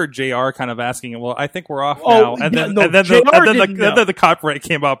heard JR kind of asking, well, I think we're off now, and then the copyright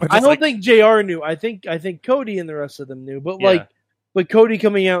came up. I don't think JR knew. I think Cody and the rest of them knew, but Cody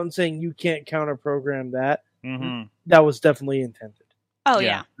coming out and saying you can't counter program that, that was definitely intended. Oh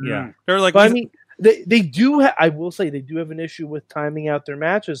yeah. They're like, but I mean, they do. I will say they do have an issue with timing out their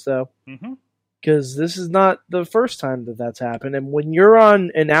matches though, because this is not the first time that's happened. And when you're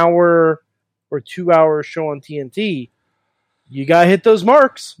on an hour or 2 hour show on TNT, you gotta hit those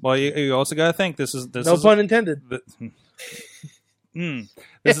marks. Well, you also gotta think this is no pun intended.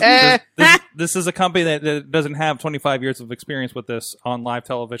 This is a company that doesn't have 25 years of experience with this on live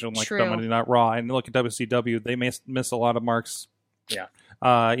television like Monday Night Raw. And look at WCW; they miss a lot of marks. Yeah.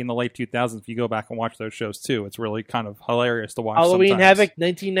 In the late 2000s, if you go back and watch those shows too, it's really kind of hilarious to watch. Halloween sometimes. Havoc,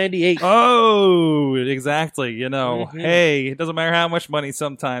 1998. Oh, exactly. Hey, it doesn't matter how much money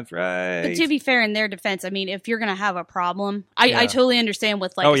sometimes, right? But to be fair, in their defense, I mean, if you're going to have a problem, I totally understand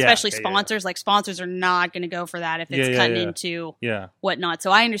with especially sponsors. Like sponsors are not going to go for that if it's cutting into whatnot. So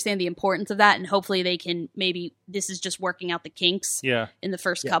I understand the importance of that, and hopefully they can this is just working out the kinks in the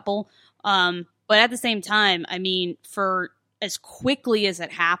first couple. But at the same time, I mean, for as quickly as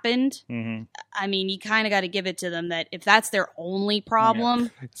it happened, I mean, you kind of got to give it to them that if that's their only problem,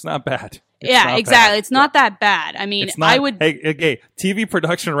 it's not bad. Exactly. Bad. It's not that bad. I mean, I would. Hey, TV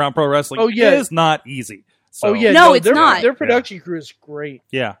production around pro wrestling is not easy. So. No, it's not. Their production crew is great.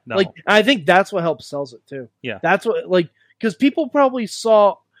 Yeah, no. I think that's what helps sells it too. Yeah, that's what because people probably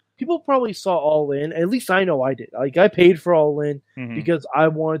saw All In. At least I know I did. I paid for All In because I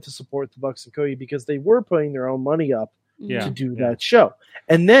wanted to support the Bucks and Cody because they were putting their own money up. To do that show.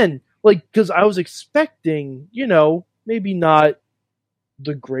 And then, because I was expecting, maybe not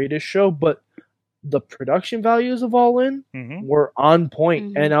the greatest show, but the production values of All In were on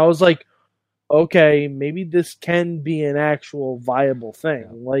point. And I was like, okay, maybe this can be an actual viable thing.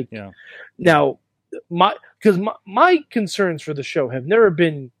 Now, my concerns for the show have never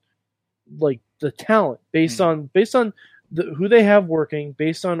been, the talent. Based on who they have working,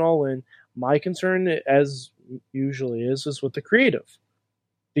 based on All In, my concern, as usually is with the creative,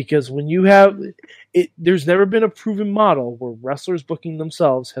 because when you have it, there's never been a proven model where wrestlers booking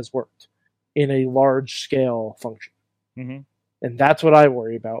themselves has worked in a large scale function, and that's what I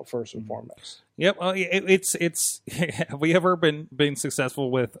worry about first and foremost. Yep, it's have we ever been successful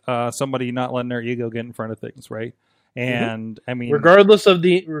with somebody not letting their ego get in front of things, right? And I mean, regardless of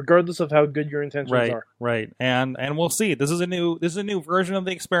how good your intentions are, right? And we'll see. This is a new version of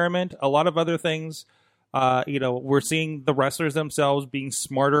the experiment. A lot of other things. We're seeing the wrestlers themselves being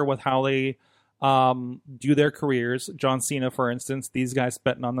smarter with how they do their careers. John Cena, for instance, these guys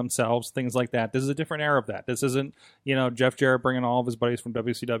betting on themselves, things like that. This is a different era of that. This isn't, Jeff Jarrett bringing all of his buddies from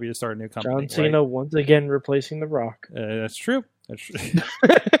WCW to start a new company. John Cena once again replacing The Rock. That's true. That's true.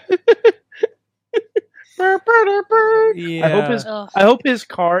 I hope his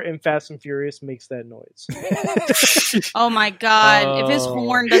car in Fast and Furious makes that noise. Oh my God! If his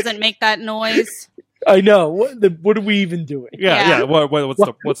horn doesn't make that noise. I know. What are we even doing? Yeah.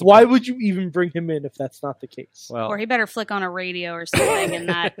 Why would you even bring him in if that's not the case? Or he better flick on a radio or something in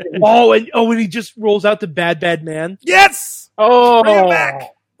that. and he just rolls out the Bad Man. Yes. Oh,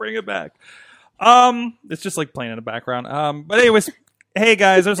 bring it back. It's just like playing in the background. But anyways. Hey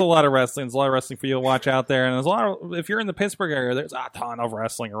guys, there's a lot of wrestling. There's a lot of wrestling for you to watch out there, and there's a lot of, if you're in the Pittsburgh area, there's a ton of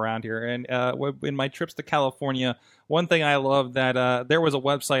wrestling around here. And in my trips to California, one thing I love that there was a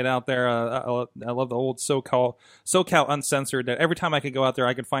website out there. I love the old SoCal Uncensored. That every time I could go out there,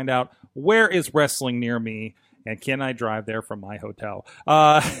 I could find out where is wrestling near me. And can I drive there from my hotel?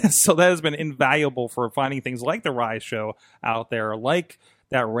 So that has been invaluable for finding things like the Rise show out there, like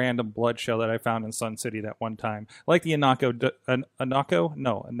that random blood show that I found in Sun City that one time, like the Inoko?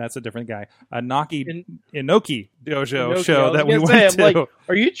 No, and that's a different guy. Inoki Dojo show that we went to. I'm like,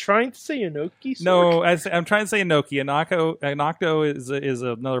 are you trying to say Inoki? No, I'm trying to say Inoki. Inoko is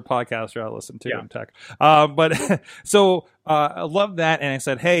another podcaster I listen to in tech. But so I love that, and I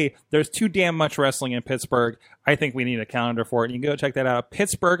said, hey, there's too damn much wrestling in Pittsburgh. I think we need a calendar for it. And you can go check that out,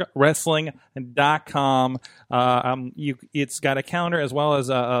 PittsburghWrestling.com. It's got a calendar as well as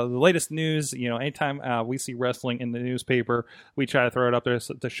the latest news. Anytime we see wrestling in the newspaper, we try to throw it up there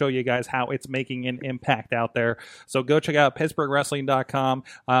to show you guys how it's making an impact out there. So go check out PittsburghWrestling.com.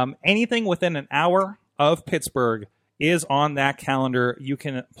 Anything within an hour of Pittsburgh is on that calendar. You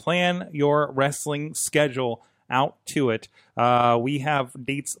can plan your wrestling schedule out to it. We have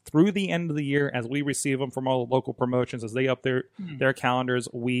dates through the end of the year as we receive them from all the local promotions as they up their calendars.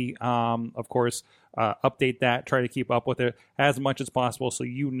 We, of course, update that, try to keep up with it as much as possible so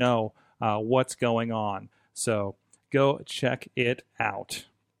you know what's going on. So go check it out.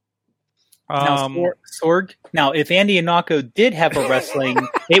 Now, Sorg. Now, if Andy Inoko did have a wrestling,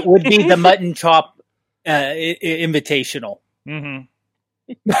 it would be the Mutton Chop Invitational. Mm-hmm.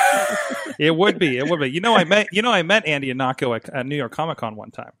 It would be. I met Andy Inoko at New York Comic Con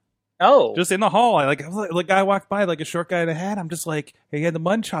one time. Oh, just in the hall. The guy walked by, like a short guy in a hat. I'm just like, he had the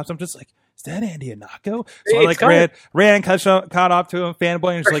mutton chops. I'm just like, is that Andy Inoko? So I ran, caught up to him,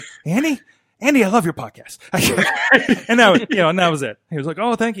 fanboy, and just like, Andy, I love your podcast. And that was it. He was like,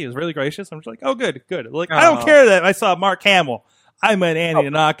 oh, thank you. He was really gracious. I'm just like, oh, good. Like, I don't care that I saw Mark Hamill. I met Andy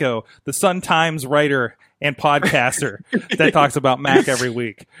Nanako, the Sun Times writer and podcaster that talks about Mac every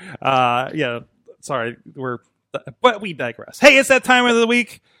week. Sorry, but we digress. Hey, it's that time of the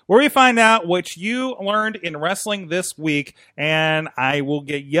week where we find out what you learned in wrestling this week, and I will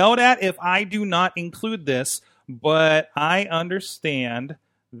get yelled at if I do not include this, but I understand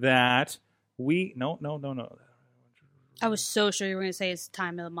that no. I was so sure you were going to say it's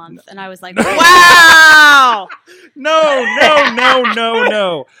time of the month, and I was like, wow! No.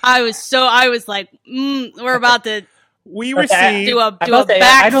 I was like, we're about to we received do a backflip.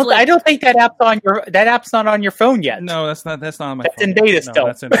 I don't think that app's not on your phone yet. No, that's not on my phone. That's in beta still.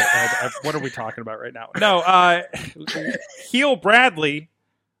 That's in what are we talking about right now? No, Heel Bradley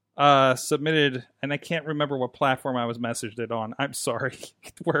submitted, and I can't remember what platform I was messaged it on. I'm sorry.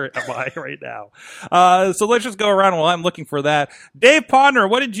 Where am I right now? So let's just go around while I'm looking for that. Dave Podner,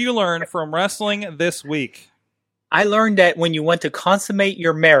 what did you learn from wrestling this week? I learned that when you want to consummate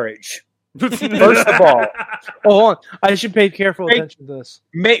your marriage, first of all, hold on. I should pay careful attention to this.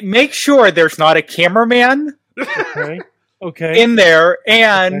 Make sure there's not a cameraman okay. in there,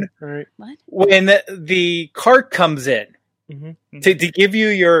 and right. when the cart comes in, to give you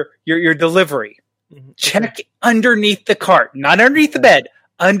your delivery, check underneath the cart, not underneath the bed,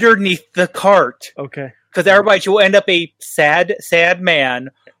 underneath the cart. Okay. Because otherwise you will end up a sad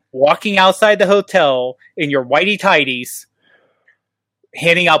man walking outside the hotel in your whitey tighties,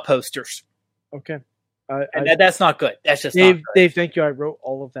 handing out posters. Okay. That's not good. That's just Dave, not good. Dave, thank you. I wrote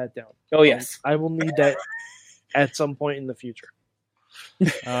all of that down. Oh, yes. I will need that at some point in the future.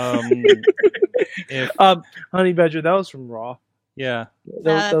 Honey Badger, that was from Raw. Yeah,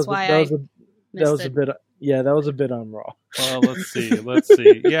 that was a bit on Raw. Well, let's see.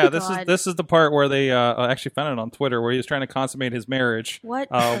 Yeah, this is the part where they actually found it on Twitter where he was trying to consummate his marriage.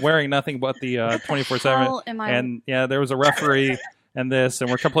 What? Wearing nothing but the 24/7. And yeah, there was a referee and this, and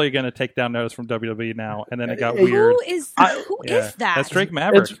we're completely going to take down notice from WWE now. And then it got weird. Who is that? That's Drake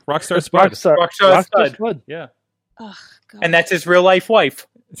Maverick, Rockstar Spud. Rockstar Spud. Yeah. Oh, God. And that's his real life wife.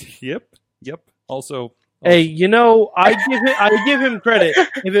 Yep. Also. Hey, I give him credit.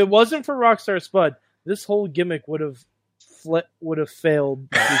 If it wasn't for Rockstar Spud, this whole gimmick would have failed.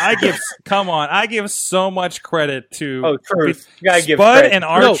 I give so much credit to Truth. You gotta give Spud credit. and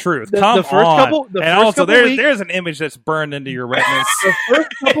R-Truth. There's an image that's burned into your retinas. The first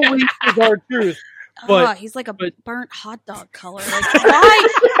couple weeks was R-Truth. But he's like a burnt hot dog color. Like, why?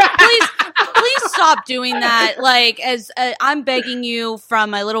 Please stop doing that. Like, as I'm begging you from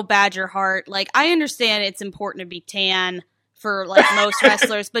my little badger heart. Like, I understand it's important to be tan for like most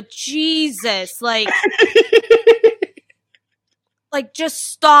wrestlers, but Jesus, like just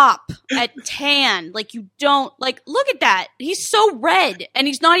stop at tan. Like, you don't look at that. He's so red, and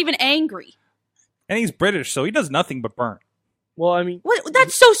he's not even angry. And he's British, so he does nothing but burn. Well, I mean, what?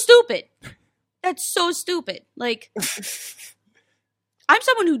 That's so stupid. That's so stupid. Like, I'm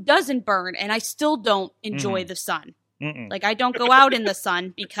someone who doesn't burn, and I still don't enjoy the sun. Like, I don't go out in the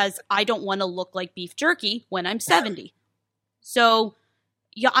sun because I don't want to look like beef jerky when I'm 70. So,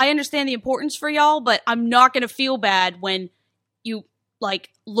 yeah, I understand the importance for y'all, but I'm not going to feel bad when you,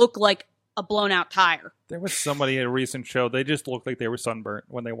 look like a blown-out tire. There was somebody at a recent show, they just looked like they were sunburnt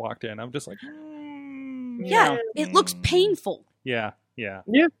when they walked in. I'm just like, it looks painful. Yeah.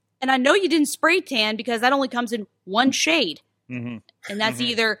 And I know you didn't spray tan because that only comes in one shade. Mm-hmm. And that's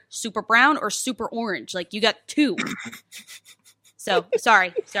either super brown or super orange. Like, you got two. So,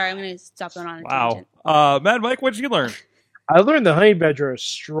 sorry. I'm going to stop going on a tangent. Mad Mike, what did you learn? I learned the Honey Badger has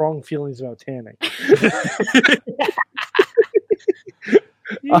strong feelings about tanning.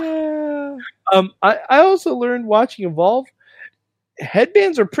 Yeah. I also learned watching Evolve,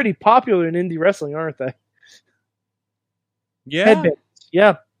 headbands are pretty popular in indie wrestling, aren't they? Yeah. Headbands.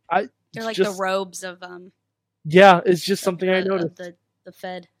 Yeah. They're like the robes of yeah, it's just something I noticed. The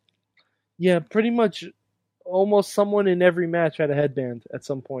Fed. Yeah, pretty much almost someone in every match had a headband at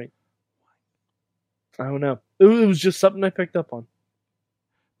some point. I don't know. It was just something I picked up on.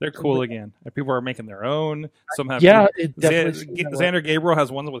 They're cool again. People are making their own. Some have Xander Gabriel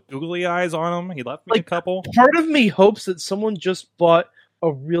has ones with googly eyes on them. He left me a couple. Part of me hopes that someone just bought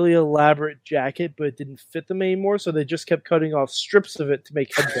a really elaborate jacket, but it didn't fit them anymore, so they just kept cutting off strips of it to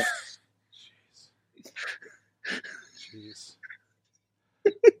make headbands. Jeez.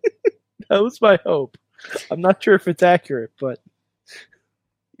 That was my hope. I'm not sure if it's accurate, but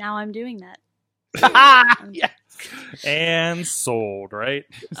now I'm doing that. Yeah. And sold, right?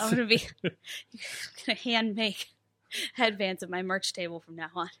 I'm gonna hand make headbands at my merch table from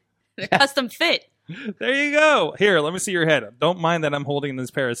now on. They're custom fit. There you go. Here, let me see your head. Don't mind that I'm holding this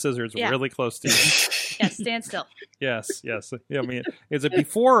pair of scissors really close to you. Yeah, Stand still. Yes. Yeah, I mean, is it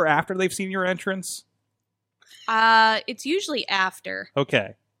before or after they've seen your entrance? It's usually after.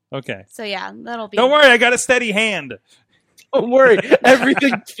 Okay. So yeah, that'll be. Don't worry, I got a steady hand. Don't worry,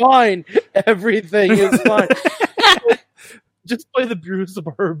 everything's fine. Everything is fine. Just play the Bruce of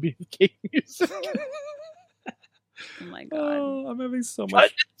Her Beefcake music. Oh my god! Oh, I'm having so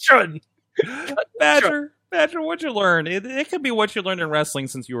much. Badger, what'd you learn? It could be what you learned in wrestling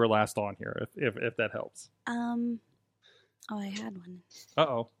since you were last on here, if that helps. Oh, I had one.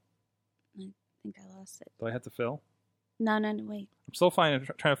 Uh-oh. I think I lost it. Do I have to fill? No, wait. I'm still trying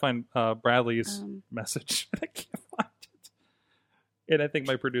to find Bradley's message. I can't find it. And I think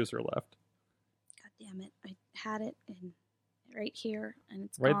my producer left. God damn it. I had it right here, and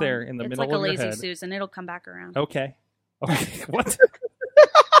it's right gone. there in the middle of your head. It's like a lazy Susan. It'll come back around. Okay. What?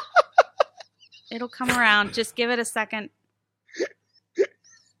 It'll come around. Just give it a second.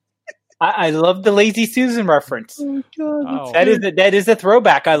 I love the Lazy Susan reference. Oh God, that is a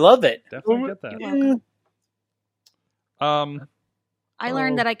throwback. I love it. Definitely get that. You're welcome. I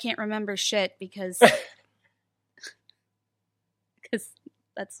learned Oh. that I can't remember shit because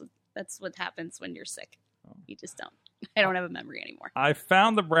that's what happens when you're sick. You just don't. I don't have a memory anymore. I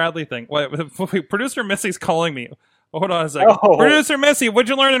found the Bradley thing. Wait, producer Missy's calling me. Hold on a second. Oh. Producer Missy, what'd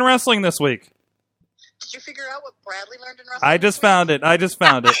you learn in wrestling this week? Did you figure out what Bradley learned in wrestling? I just found it.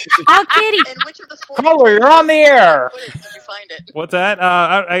 Oh, kitty! And which of the four Caller, you're on the air. footage did you find it? What's that?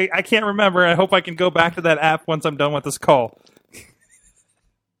 I can't remember. I hope I can go back to that app once I'm done with this call.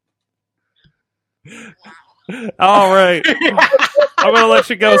 All right. I'm going to let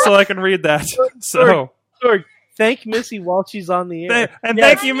you go so I can read that. So, Sorry. Thank Missy while she's on the air.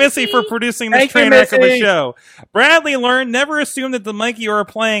 thank you, Missy, for producing this Thank you, train wreck of a Missy. show. Bradley learned, never assume that the mic you are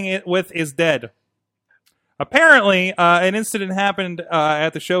playing it with is dead. Apparently, an incident happened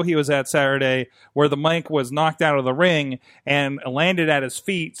at the show he was at Saturday where the mic was knocked out of the ring and landed at his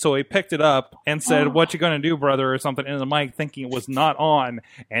feet. So he picked it up and said, "What you gonna do, brother?" or something into the mic, thinking it was not on,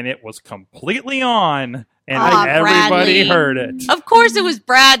 and it was completely on, and everybody Bradley. heard it. Of course, it was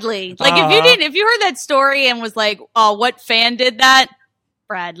Bradley. Like if you heard that story and was like, "Oh, what fan did that?"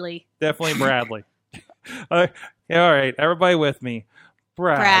 Bradley. Definitely Bradley. All right, everybody with me.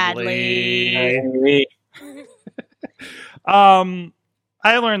 Bradley.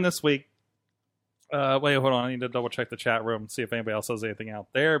 I learned this week. Wait, hold on. I need to double check the chat room and see if anybody else has anything out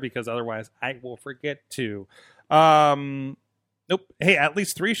there, because otherwise I will forget to. Nope. Hey, at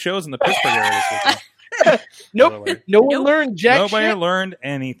least 3 shows in the Pittsburgh area this weekend. Nope. No one learned jack Nobody shit. learned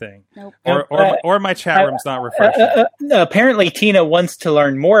anything. Nope. Or my chat room's not refreshing. Apparently, Tina wants to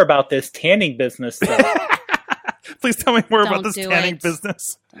learn more about this tanning business. Please tell me more Don't about this do tanning it.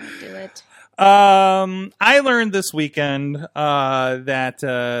 business. Don't do it. I learned this weekend that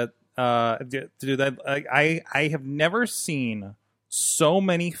to do that, I have never seen so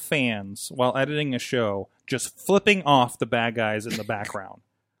many fans while editing a show just flipping off the bad guys in the background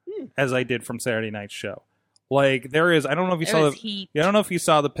as I did from Saturday night's show. Like, there is, I don't know if you saw heat. I don't know if you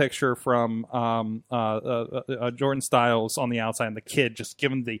saw the picture from Jordan Styles on the outside, and the kid just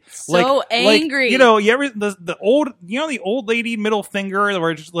giving the angry. Like, you know, you ever the old lady middle finger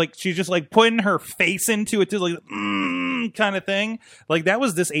where just like she's just like putting her face into it to like kind of thing. Like, that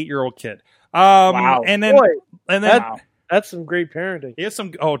was this 8-year-old kid. Wow. And then That's some great parenting.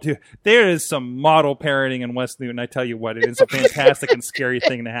 Dude, there is some model parenting in West Newton. I tell you what, it is a fantastic and scary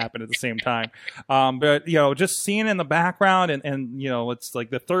thing to happen at the same time. But, you know, just seeing in the background and, you know, it's like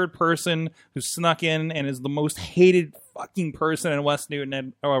the third person who snuck in and is the most hated fucking person in West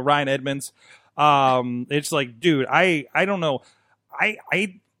Newton, Ryan Edmonds. It's like, dude, I don't know.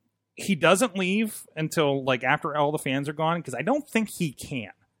 He doesn't leave until like after all the fans are gone, because I don't think he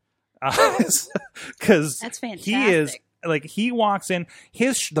can. Because That's fantastic. he is. Like, he walks in,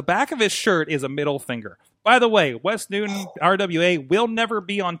 the back of his shirt is a middle finger. By the way, West Newton RWA will never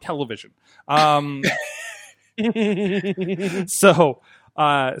be on television. So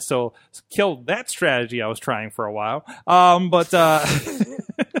killed that strategy I was trying for a while.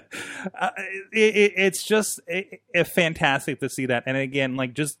 It's just fantastic to see that. And again,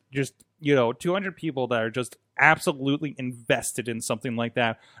 like, just you know, 200 people that are just absolutely invested in something like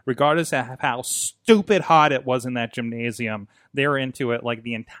that, regardless of how stupid hot it was in that gymnasium. They're into it like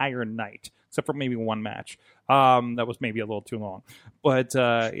the entire night, except for maybe one match. That was maybe a little too long, but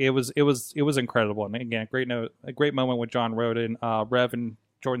it was incredible. And again, a great moment with John Roden, Rev, and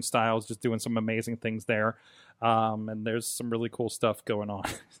Jordan Styles just doing some amazing things there. And there's some really cool stuff going on.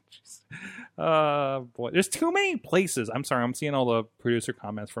 Boy, there's too many places. I'm sorry, I'm seeing all the producer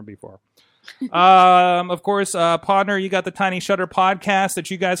comments from before. Of course, Podner, you got the Tiny Shutter podcast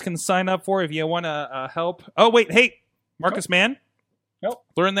that you guys can sign up for if you want to help. Oh, wait. Hey, Marcus Mann. Nope.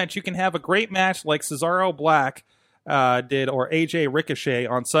 Learn that you can have a great match like Cesaro Black did or AJ Ricochet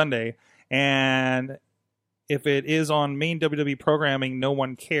on Sunday. And if it is on main WWE programming, no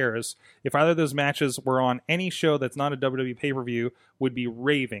one cares. If either of those matches were on any show that's not a WWE pay-per-view, would be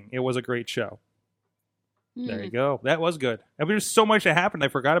raving. It was a great show. There you go. That was good. And there's so much that happened. I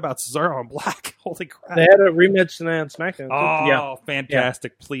forgot about Cesaro and Black. Holy crap. They had a rematch tonight on SmackDown. Oh,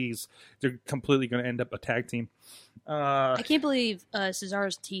 fantastic. Yeah. Please. They're completely going to end up a tag team. I can't believe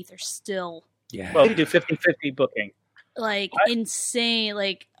Cesaro's teeth are still... Yeah. Well, they do 50-50 booking. Like, insane.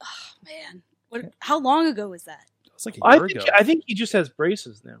 Like, oh, man. How long ago was that? It was like a year ago. I think he just has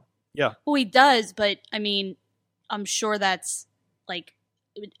braces now. Yeah. Well, he does, but, I mean, I'm sure that's, like...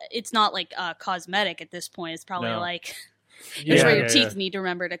 It's not like cosmetic at this point. It's probably like here's where your teeth need to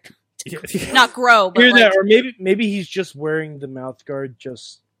remember to not grow. But like, or maybe he's just wearing the mouth guard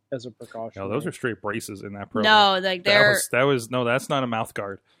just as a precaution. No, those are straight braces in that program. No, like they're no, that's not a mouth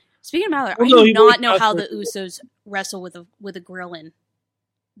guard. Speaking of mouth guard, I do not know how the Usos wrestle with a grill in.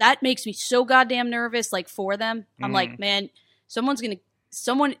 That makes me so goddamn nervous. Like for them, I'm like, man,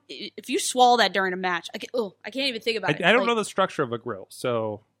 if you swallow that during a match, I can't even think about it. I don't know the structure of a grill,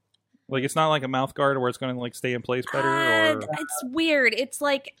 so like it's not like a mouth guard where it's going to like stay in place better. Or it's weird. It's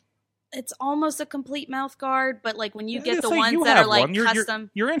like it's almost a complete mouth guard, but like when you get the like ones that are like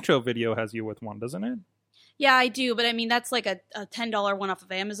custom. Your intro video has you with one, doesn't it? Yeah, I do, but I mean that's like a $10 one off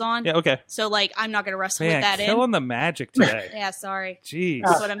of Amazon. Yeah, okay. So like I'm not going to wrestle with that killing the magic today. Yeah, sorry. Jeez,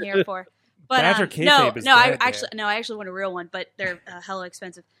 that's what I'm here for. But I actually want a real one, but they're hella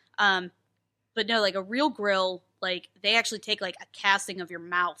expensive. But no, like a real grill, like they actually take like a casting of your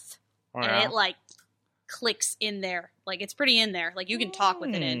mouth and it like clicks in there. Like it's pretty in there. Like you can talk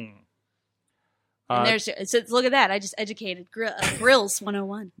with it in. And look at that. I just educated Grills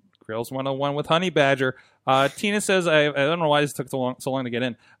 101. Grills 101 with Honey Badger. Tina says, I don't know why this took so long to get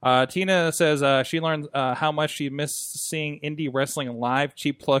in. Tina says she learned how much she missed seeing indie wrestling live.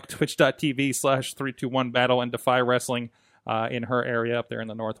 Cheap plug, twitch.tv/321 Battle and Defy Wrestling in her area up there in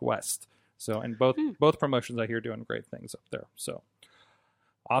the Northwest. So, and both promotions I hear doing great things up there. So,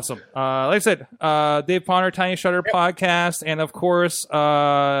 awesome. Like I said, Dave Podner, Tiny Shutter Podcast, and of course,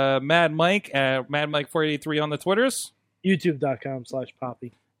 Mad Mike at Mad Mike 483 on the Twitters.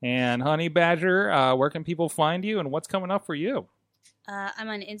 YouTube.com/Poppy. And Honey Badger, where can people find you and what's coming up for you? I'm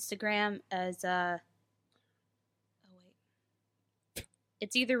on Instagram as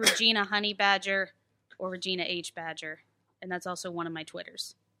it's either Regina Honey Badger or Regina H Badger, and that's also one of my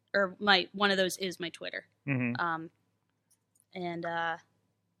Twitters. Or one of those is my Twitter. Mm-hmm. And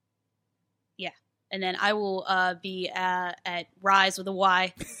then I will be at Rise with a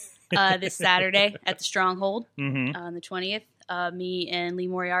Y this Saturday at the Stronghold on the 20th. Me and Lee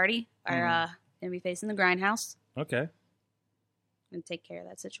Moriarty are going to be facing the Grindhouse. Okay. And take care of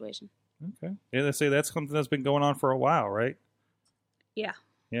that situation. Okay. Yeah, they say that's something that's been going on for a while, right? Yeah.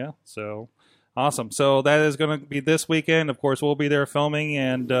 Yeah. So, awesome. So that is going to be this weekend. Of course, we'll be there filming,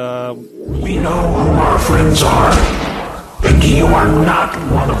 and we know who our friends are, and you are not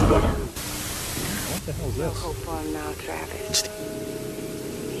one of them. What the hell is this? No hope for him now, Travis.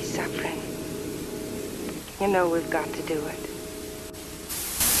 He's suffering. You know we've got to do it.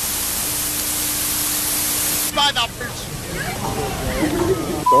 By the bitch.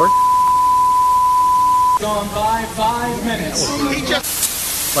 Gone by 5 minutes.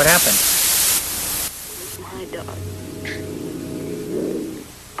 What happened? My dog.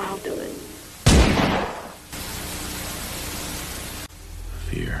 I'll do it.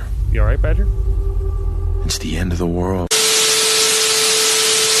 Fear. You all right, Badger? It's the end of the world. Do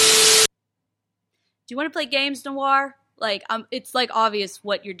you want to play games, Noir? Like, it's like obvious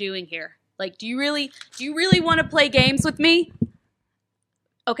what you're doing here. Like, do you really want to play games with me?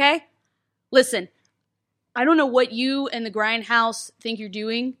 Okay? Listen, I don't know what you and the Grindhouse think you're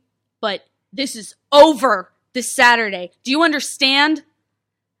doing, but this is over this Saturday. Do you understand?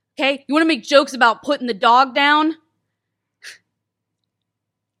 Okay? You want to make jokes about putting the dog down?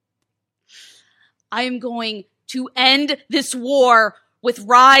 I am going to end this war with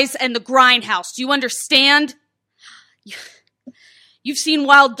Rise and the Grindhouse. Do you understand? You've seen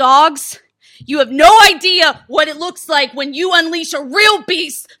Wild Dogs? You have no idea what it looks like when you unleash a real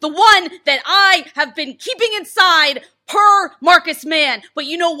beast, the one that I have been keeping inside per Marcus Mann. But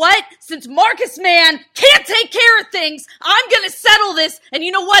you know what? Since Marcus Mann can't take care of things, I'm going to settle this. And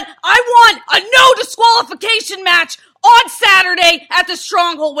you know what? I want a no disqualification match on Saturday at the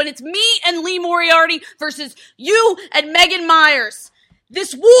Stronghold when it's me and Lee Moriarty versus you and Megan Myers.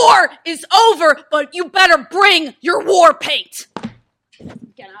 This war is over, but you better bring your war paint.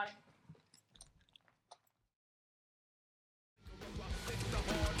 Get out of here.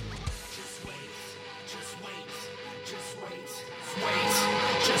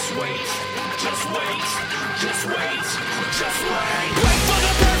 Wait for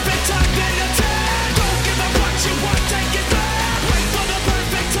the perfect time, then attack. Don't give up what you want, take it back. Wait for the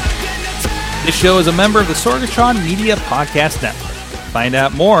perfect time, then attack. This show is a member of the Sorgatron Media Podcast Network. Find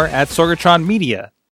out more at sorgatronmedia.com.